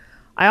here.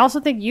 I also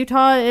think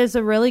Utah is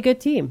a really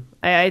good team.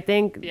 I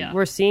think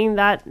we're seeing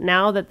that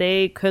now that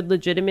they could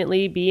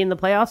legitimately be in the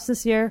playoffs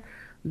this year.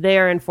 They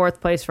are in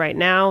fourth place right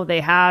now. They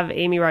have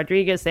Amy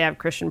Rodriguez. They have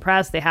Christian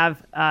Press. They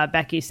have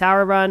Becky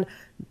Sauerbrunn.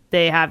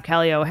 They have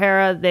Kelly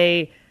O'Hara.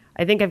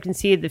 I think have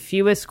conceded the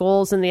fewest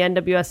goals in the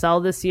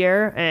NWSL this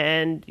year,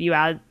 and you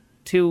add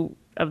two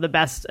of the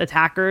best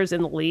attackers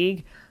in the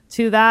league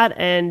to that,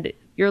 and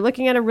you're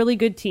looking at a really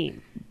good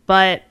team.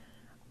 But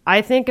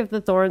I think if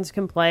the Thorns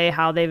can play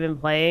how they've been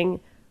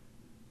playing,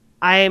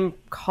 I'm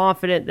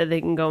confident that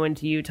they can go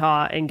into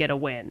Utah and get a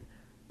win.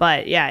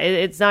 But yeah,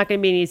 it's not going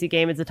to be an easy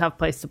game. It's a tough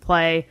place to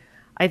play.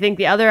 I think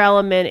the other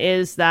element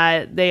is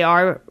that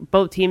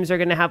both teams are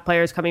going to have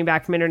players coming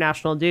back from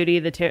international duty.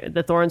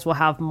 The Thorns will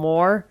have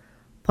more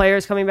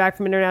players coming back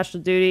from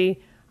international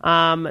duty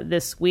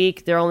this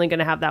week. They're only going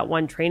to have that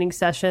one training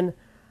session.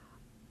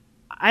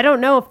 I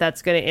don't know if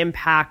that's going to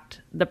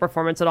impact the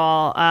performance at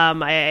all.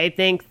 I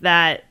think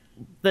that,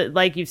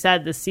 like you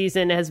said, the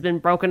season has been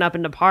broken up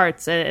into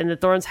parts, and the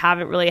Thorns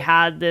haven't really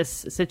had this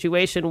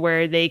situation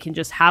where they can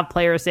just have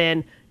players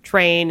in,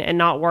 train, and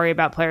not worry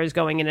about players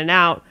going in and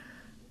out.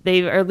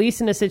 They are at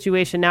least in a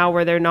situation now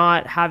where they're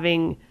not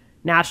having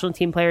national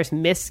team players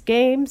miss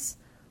games.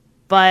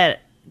 But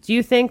do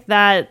you think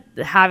that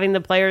having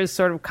the players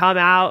sort of come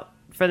out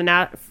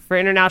for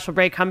international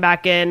break, come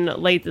back in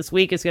late this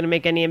week is going to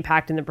make any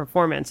impact in the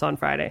performance on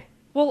Friday?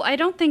 Well, I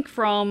don't think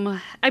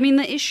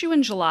the issue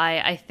in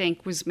July, I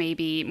think, was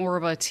maybe more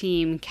of a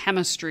team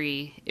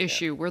chemistry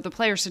issue where the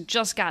players had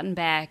just gotten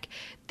back.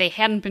 They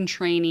hadn't been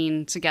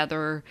training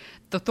together.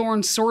 The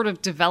Thorns sort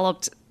of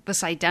developed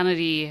this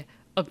identity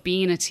of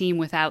being a team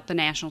without the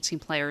national team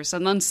players,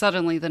 and then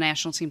suddenly the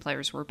national team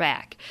players were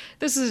back.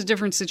 This is a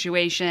different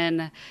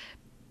situation.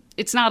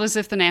 It's not as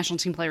if the national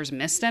team players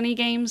missed any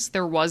games.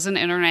 There was an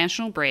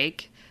international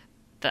break.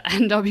 The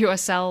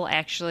NWSL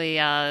actually,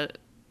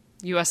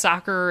 U.S.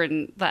 Soccer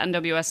and the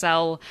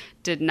NWSL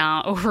did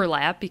not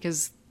overlap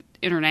because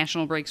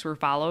international breaks were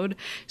followed.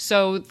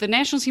 So the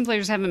national team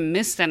players haven't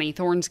missed any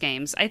Thorns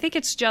games. I think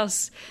it's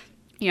just,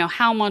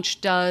 how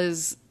much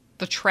does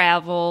the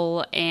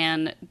travel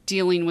and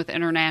dealing with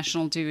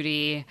international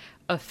duty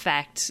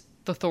affect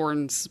the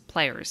Thorns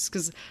players?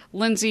 Because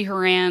Lindsey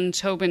Horan,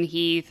 Tobin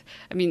Heath,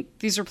 I mean,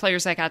 these are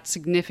players that got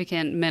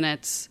significant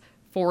minutes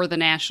for the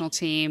national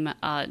team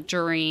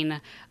during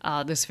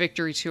this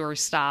victory tour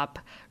stop,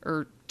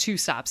 or 2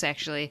 stops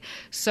actually.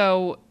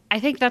 So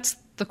I think that's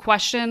the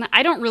question.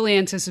 I don't really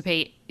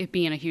anticipate it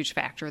being a huge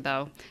factor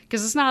though,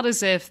 because it's not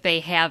as if they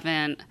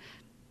haven't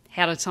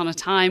had a ton of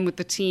time with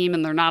the team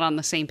and they're not on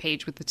the same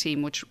page with the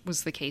team, which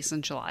was the case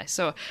in July.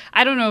 So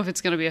I don't know if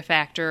it's going to be a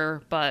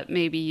factor, but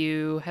maybe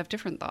you have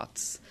different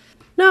thoughts.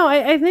 No,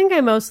 I think I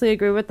mostly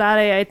agree with that.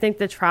 I think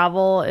the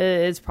travel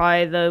is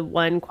probably the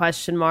one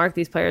question mark.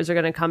 These players are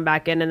going to come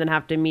back in and then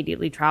have to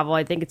immediately travel.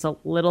 I think it's a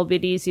little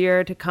bit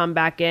easier to come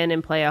back in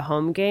and play a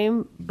home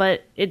game,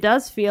 but it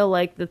does feel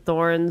like the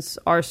Thorns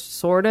are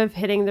sort of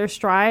hitting their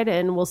stride,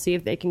 and we'll see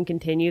if they can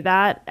continue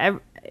that.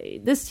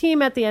 This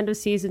team at the end of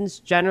seasons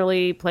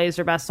generally plays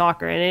their best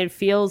soccer, and it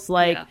feels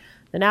like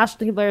the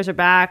national team players are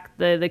back,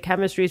 the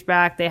chemistry's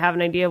back, they have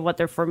an idea of what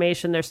their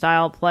formation, their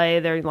style of play,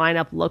 their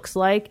lineup looks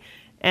like.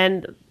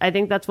 And I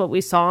think that's what we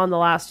saw in the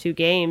last 2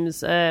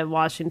 games.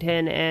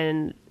 Washington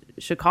and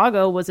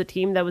Chicago was a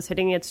team that was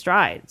hitting its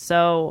stride.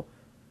 So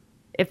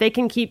if they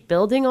can keep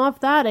building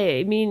off that,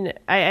 I mean,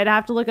 I'd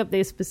have to look up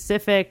the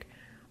specific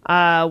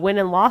win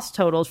and loss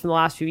totals from the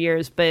last few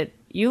years. But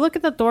you look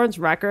at the Thorns'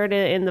 record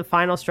in the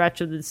final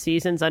stretch of the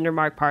seasons under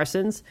Mark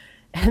Parsons,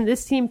 and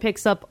this team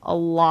picks up a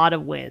lot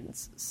of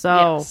wins.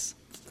 So yes.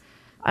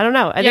 I don't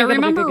know. I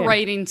remember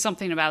writing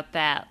something about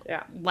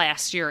that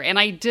last year, and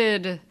I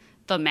did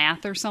the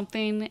math or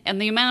something, and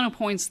the amount of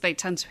points they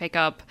tend to pick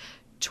up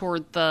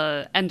toward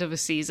the end of a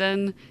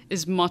season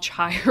is much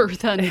higher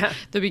than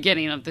the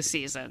beginning of the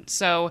season.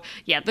 So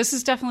yeah, this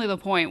is definitely the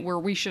point where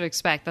we should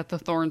expect that the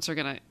Thorns are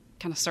going to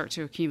kind of start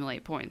to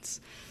accumulate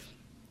points.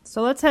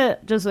 So let's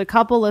hit just a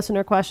couple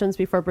listener questions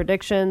before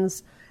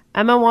predictions.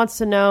 Emma wants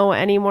to know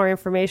any more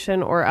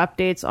information or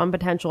updates on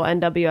potential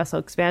NWSL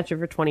expansion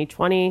for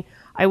 2020.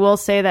 I will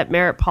say that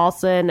Merritt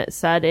Paulson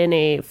said in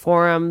a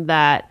forum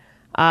that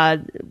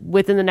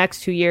within the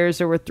next 2 years,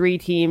 there were 3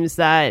 teams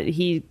that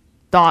he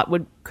thought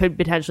could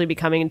potentially be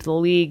coming into the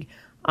league.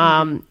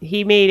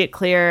 He made it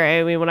clear.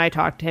 I mean, when I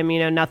talked to him,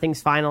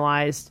 nothing's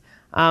finalized.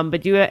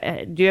 But do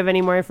you have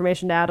any more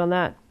information to add on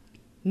that?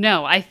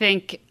 No, I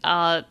think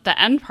the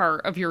end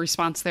part of your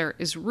response there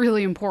is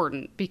really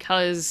important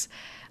because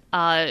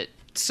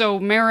so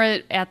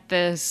Merritt at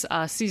this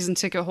season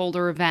ticket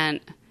holder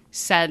event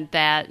said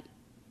that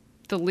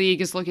the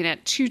league is looking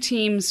at 2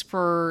 teams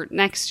for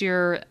next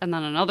year and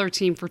then another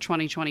team for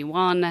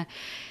 2021.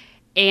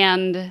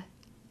 And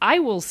I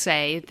will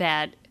say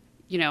that,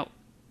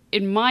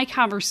 in my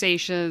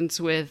conversations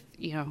with,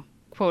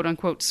 quote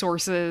unquote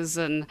sources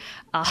and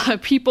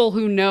people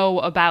who know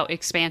about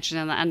expansion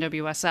in the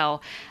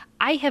NWSL,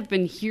 I have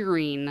been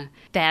hearing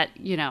that,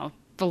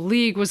 the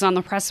league was on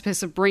the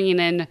precipice of bringing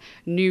in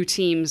new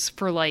teams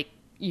for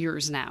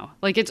years now.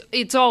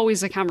 It's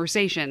always a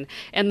conversation.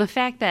 And the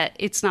fact that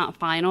it's not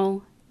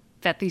final,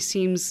 that these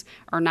teams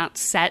are not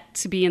set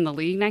to be in the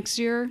league next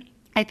year,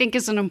 I think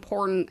is an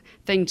important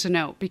thing to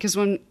note. Because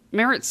when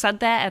Merritt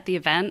said that at the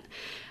event,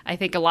 I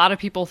think a lot of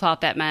people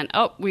thought that meant,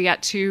 oh, we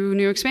got 2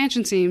 new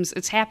expansion teams,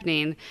 it's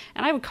happening.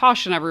 And I would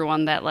caution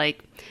everyone that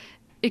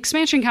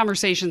expansion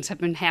conversations have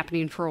been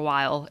happening for a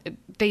while.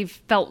 They've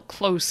felt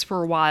close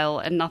for a while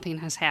and nothing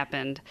has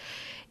happened.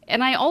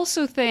 And I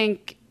also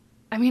think,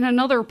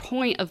 another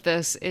point of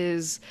this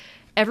is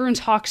everyone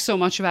talks so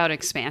much about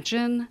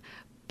expansion,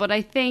 but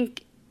I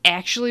think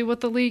actually what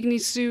the league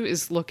needs to do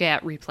is look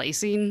at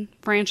replacing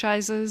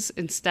franchises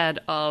instead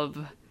of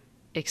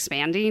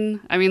expanding.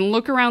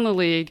 Look around the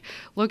league,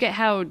 look at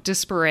how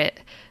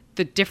disparate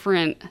the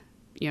different,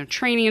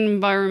 training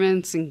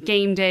environments and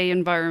game day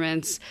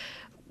environments,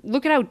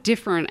 look at how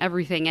different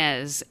everything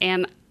is.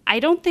 And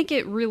I don't think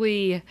it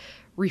really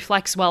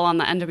reflects well on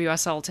the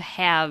NWSL to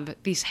have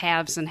these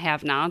haves and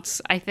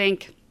have-nots. I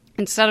think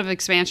instead of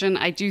expansion,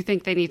 I do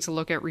think they need to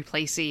look at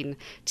replacing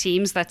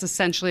teams. That's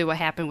essentially what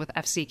happened with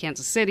FC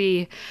Kansas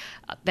City.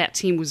 That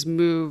team was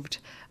moved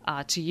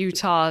to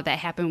Utah. That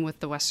happened with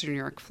the Western New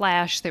York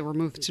Flash. They were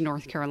moved to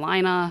North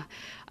Carolina.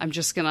 I'm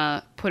just going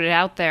to put it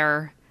out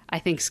there. I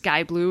think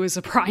Sky Blue is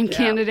a prime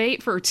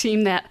candidate for a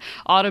team that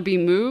ought to be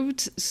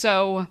moved.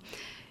 So,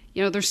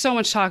 there's so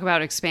much talk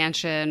about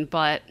expansion,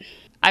 but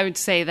I would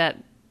say that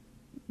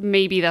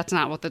maybe that's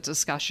not what the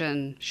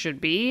discussion should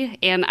be.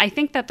 And I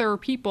think that there are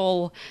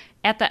people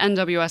at the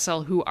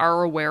NWSL who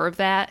are aware of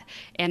that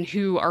and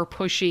who are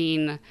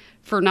pushing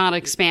for not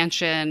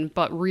expansion,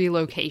 but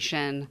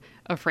relocation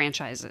of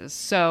franchises.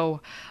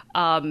 So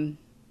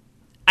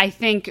I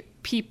think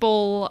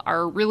people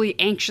are really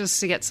anxious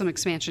to get some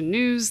expansion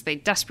news. They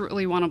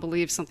desperately want to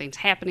believe something's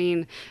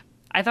happening.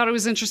 I thought it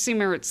was interesting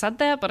Merritt said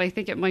that, but I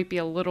think it might be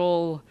a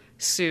little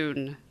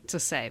soon to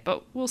say,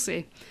 but we'll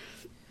see.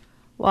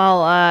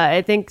 Well,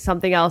 I think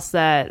something else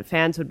that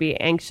fans would be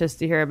anxious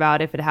to hear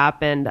about if it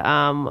happened.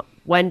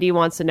 Wendy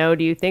wants to know,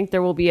 do you think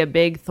there will be a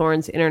big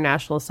Thorns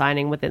international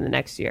signing within the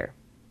next year?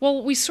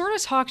 Well, we sort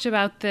of talked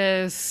about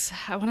this,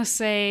 I want to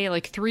say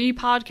like 3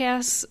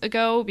 podcasts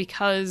ago,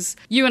 because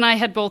you and I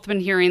had both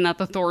been hearing that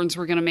the Thorns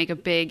were going to make a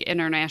big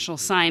international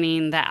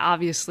signing. That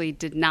obviously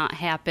did not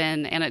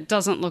happen, and it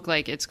doesn't look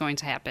like it's going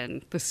to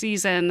happen this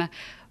season.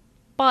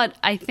 But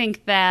I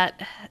think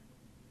that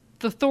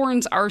the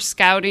Thorns are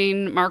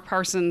scouting. Mark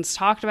Parsons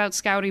talked about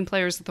scouting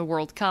players at the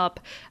World Cup.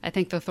 I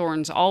think the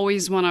Thorns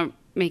always want to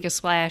make a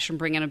splash and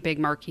bring in a big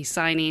marquee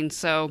signing.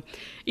 So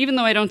even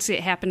though I don't see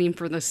it happening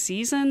for this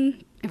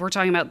season, if we're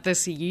talking about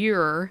this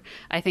year,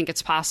 I think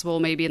it's possible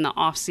maybe in the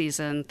off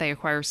season they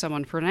acquire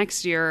someone for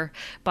next year.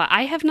 But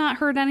I have not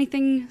heard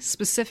anything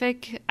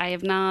specific. I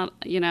have not,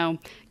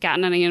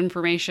 gotten any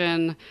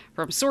information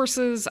from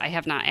sources. I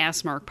have not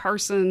asked Mark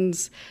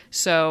Parsons.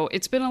 So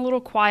it's been a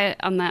little quiet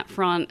on that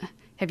front.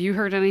 Have you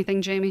heard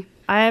anything, Jamie?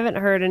 I haven't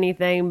heard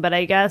anything, but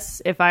I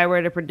guess if I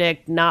were to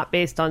predict, not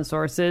based on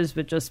sources,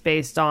 but just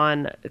based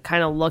on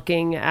kind of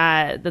looking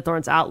at the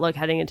Thorns' outlook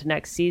heading into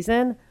next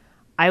season,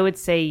 I would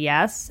say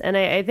yes. And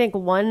I think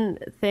one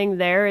thing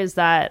there is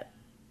that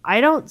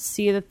I don't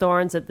see the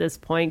Thorns at this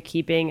point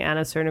keeping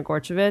Anna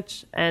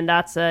Srna-Gorcevic, and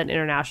that's an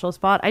international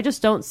spot. I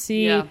just don't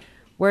see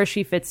where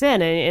she fits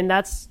in, and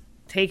that's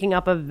taking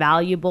up a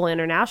valuable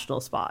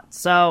international spot.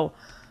 So,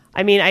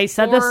 I mean, I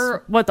said this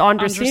with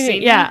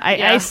Andresini. Yeah,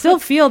 I still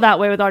feel that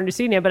way with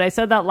Andresini, but I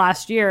said that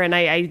last year, and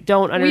I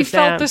don't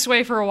understand. We felt this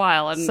way for a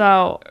while. And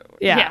so,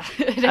 it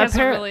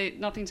hasn't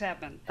nothing's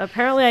happened.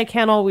 Apparently, I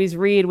can't always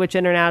read which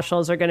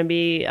internationals are going to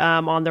be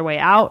on their way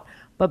out,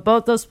 but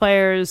both those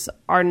players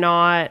are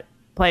not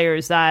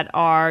players that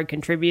are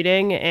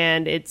contributing,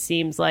 and it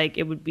seems like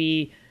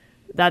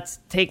that's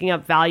taking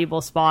up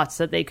valuable spots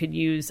that they could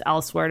use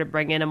elsewhere to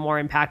bring in a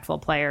more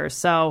impactful player.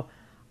 So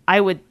I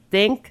would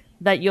think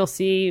that you'll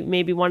see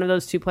maybe one of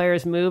those 2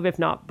 players move, if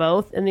not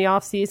both, in the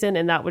offseason,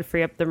 and that would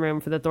free up the room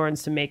for the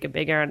Thorns to make a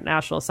bigger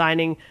national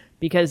signing,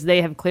 because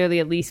they have clearly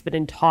at least been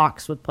in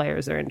talks with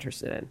players they're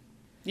interested in.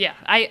 Yeah,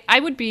 I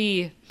would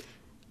be,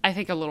 I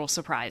think, a little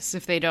surprised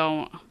if they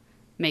don't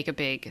make a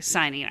big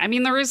signing. I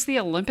mean, there is the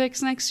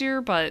Olympics next year,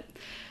 but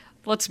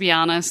let's be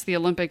honest, the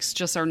Olympics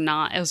just are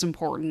not as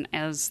important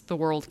as the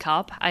World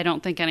Cup. I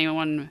don't think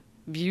anyone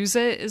views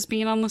it as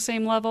being on the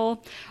same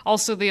level.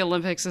 Also, the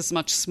Olympics is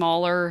much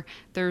smaller.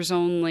 There's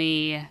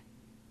only,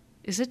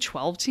 is it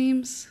 12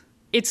 teams?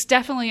 It's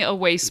definitely a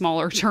way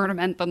smaller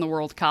tournament than the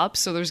World Cup,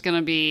 so there's going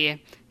to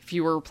be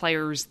fewer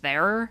players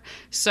there.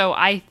 So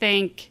I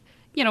think,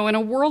 in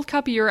a World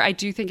Cup year, I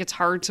do think it's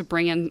hard to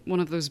bring in one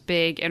of those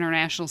big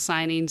international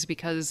signings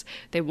because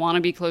they want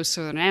to be close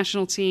to their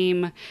national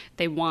team.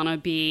 They want to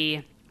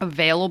be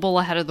available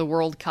ahead of the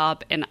World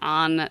Cup and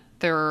on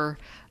their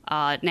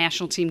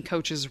national team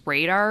coach's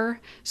radar.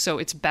 So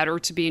it's better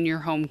to be in your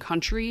home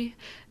country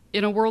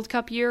in a World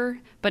Cup year.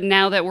 But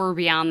now that we're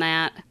beyond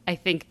that, I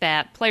think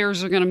that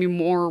players are going to be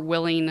more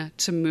willing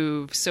to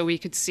move. So we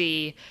could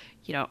see,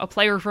 a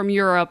player from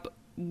Europe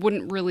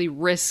wouldn't really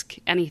risk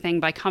anything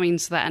by coming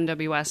to the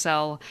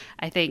NWSL.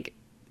 I think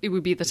it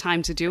would be the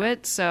time to do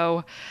it.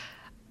 So,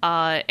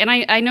 and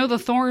I know the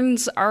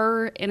Thorns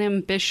are an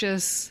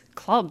ambitious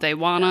club. They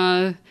want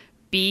to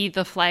be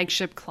the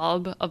flagship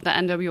club of the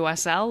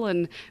NWSL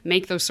and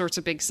make those sorts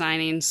of big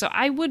signings. So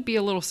I would be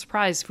a little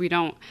surprised if we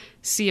don't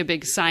see a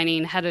big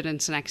signing headed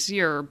into next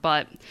year,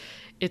 but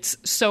it's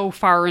so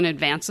far in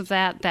advance of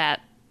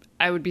that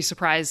I would be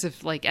surprised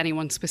if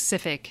anyone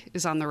specific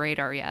is on the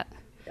radar yet.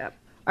 Yep.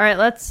 All right,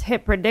 let's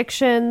hit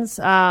predictions.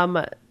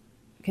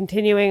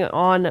 Continuing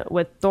on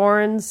with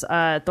Thorns.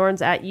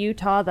 Thorns at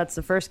Utah. That's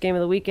the first game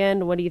of the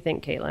weekend. What do you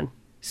think, Caitlin?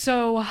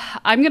 So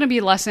I'm going to be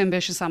less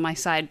ambitious on my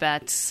side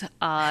bets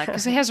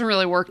because it hasn't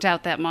really worked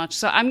out that much.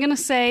 So I'm going to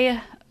say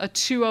a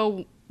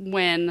 2-0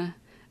 win.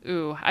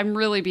 Ooh, I'm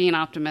really being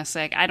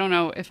optimistic. I don't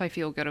know if I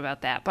feel good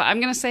about that. But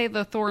I'm going to say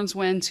the Thorns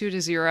win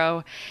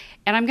 2-0.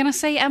 And I'm going to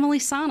say Emily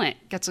Sonnet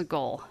gets a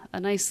goal, a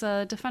nice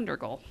defender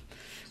goal.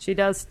 She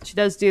does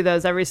do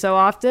those every so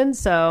often,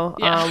 so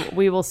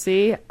we will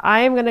see.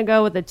 I am going to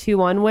go with a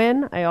 2-1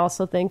 win. I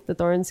also think the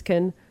Thorns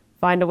can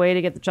find a way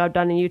to get the job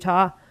done in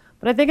Utah.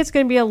 But I think it's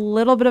going to be a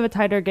little bit of a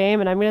tighter game,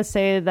 and I'm going to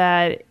say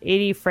that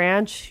Adie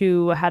Franch,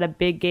 who had a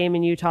big game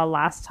in Utah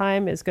last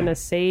time, is going to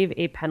save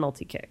a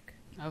penalty kick.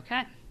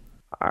 Okay.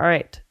 All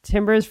right.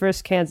 Timbers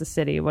versus Kansas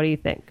City. What do you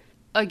think?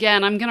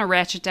 Again, I'm going to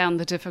ratchet down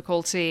the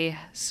difficulty.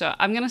 So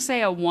I'm going to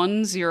say a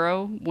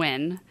 1-0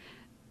 win.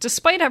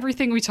 Despite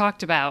everything we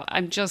talked about,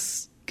 I'm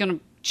just going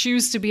to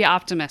choose to be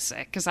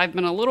optimistic because I've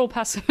been a little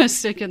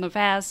pessimistic in the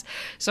past.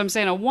 So I'm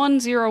saying a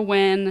 1-0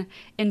 win,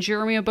 and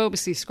Jeremy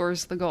Ebobisse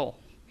scores the goal.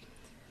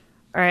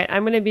 All right,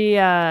 I'm going to be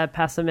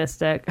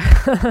pessimistic.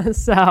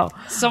 So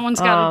someone's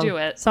got to do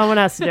it. Someone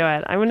has to do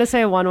it. I'm going to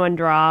say a 1-1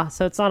 draw.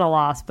 So it's not a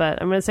loss,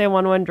 but I'm going to say a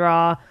 1-1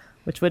 draw,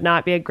 which would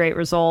not be a great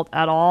result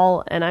at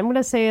all. And I'm going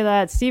to say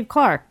that Steve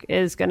Clark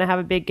is going to have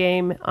a big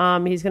game.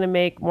 He's going to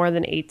make more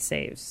than 8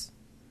 saves.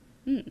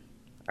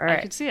 All right.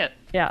 I could see it.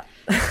 Yeah.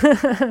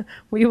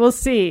 We will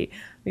see.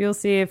 We will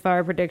see if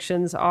our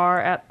predictions are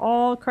at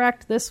all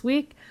correct this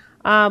week.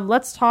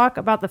 Let's talk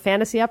about the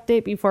fantasy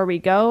update before we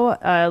go.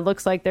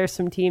 Looks like there's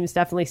some teams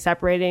definitely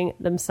separating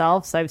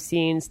themselves. I've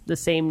seen the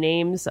same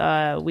names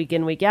week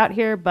in, week out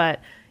here, but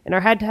in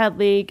our head-to-head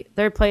league,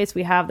 third place,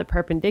 we have the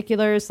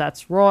Perpendiculars.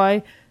 That's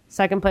Roy.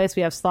 Second place,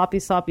 we have Sloppy.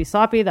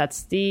 That's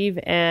Steve.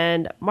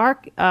 And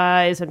Mark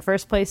is in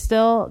first place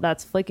still.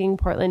 That's Flicking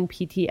Portland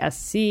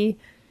PTSC.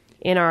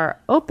 In our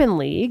open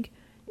league,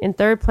 in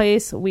third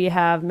place, we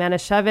have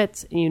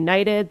Manischewitz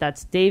United.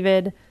 That's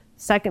David.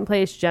 Second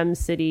place, Gem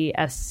City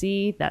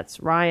SC. That's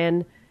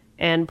Ryan.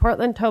 And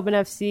Portland Tobin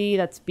FC,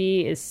 that's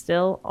B, is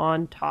still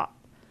on top.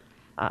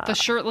 The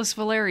shirtless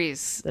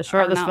Valeries. The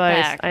shirtless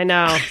Valeries. I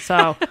know.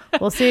 So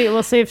we'll see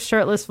if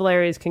shirtless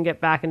Valeries can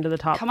get back into the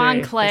top 3. Come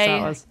on,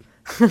 Clay.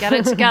 Get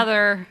it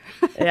together.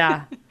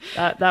 Yeah,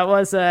 that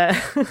was that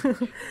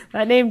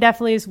name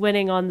definitely is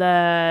winning on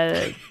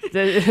the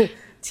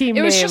team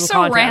name. It was just so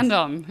contest.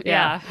 Random.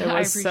 Yeah, it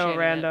was so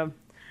random.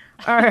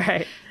 All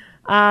right.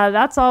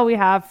 That's all we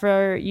have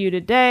for you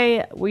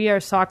today. We are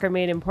Soccer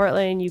Made in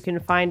Portland. You can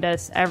find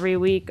us every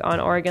week on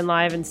Oregon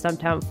Live and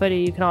Stumptown Footy.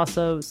 You can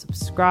also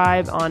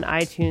subscribe on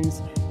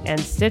iTunes and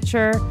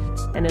Stitcher.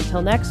 And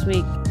until next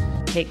week,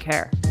 take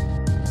care.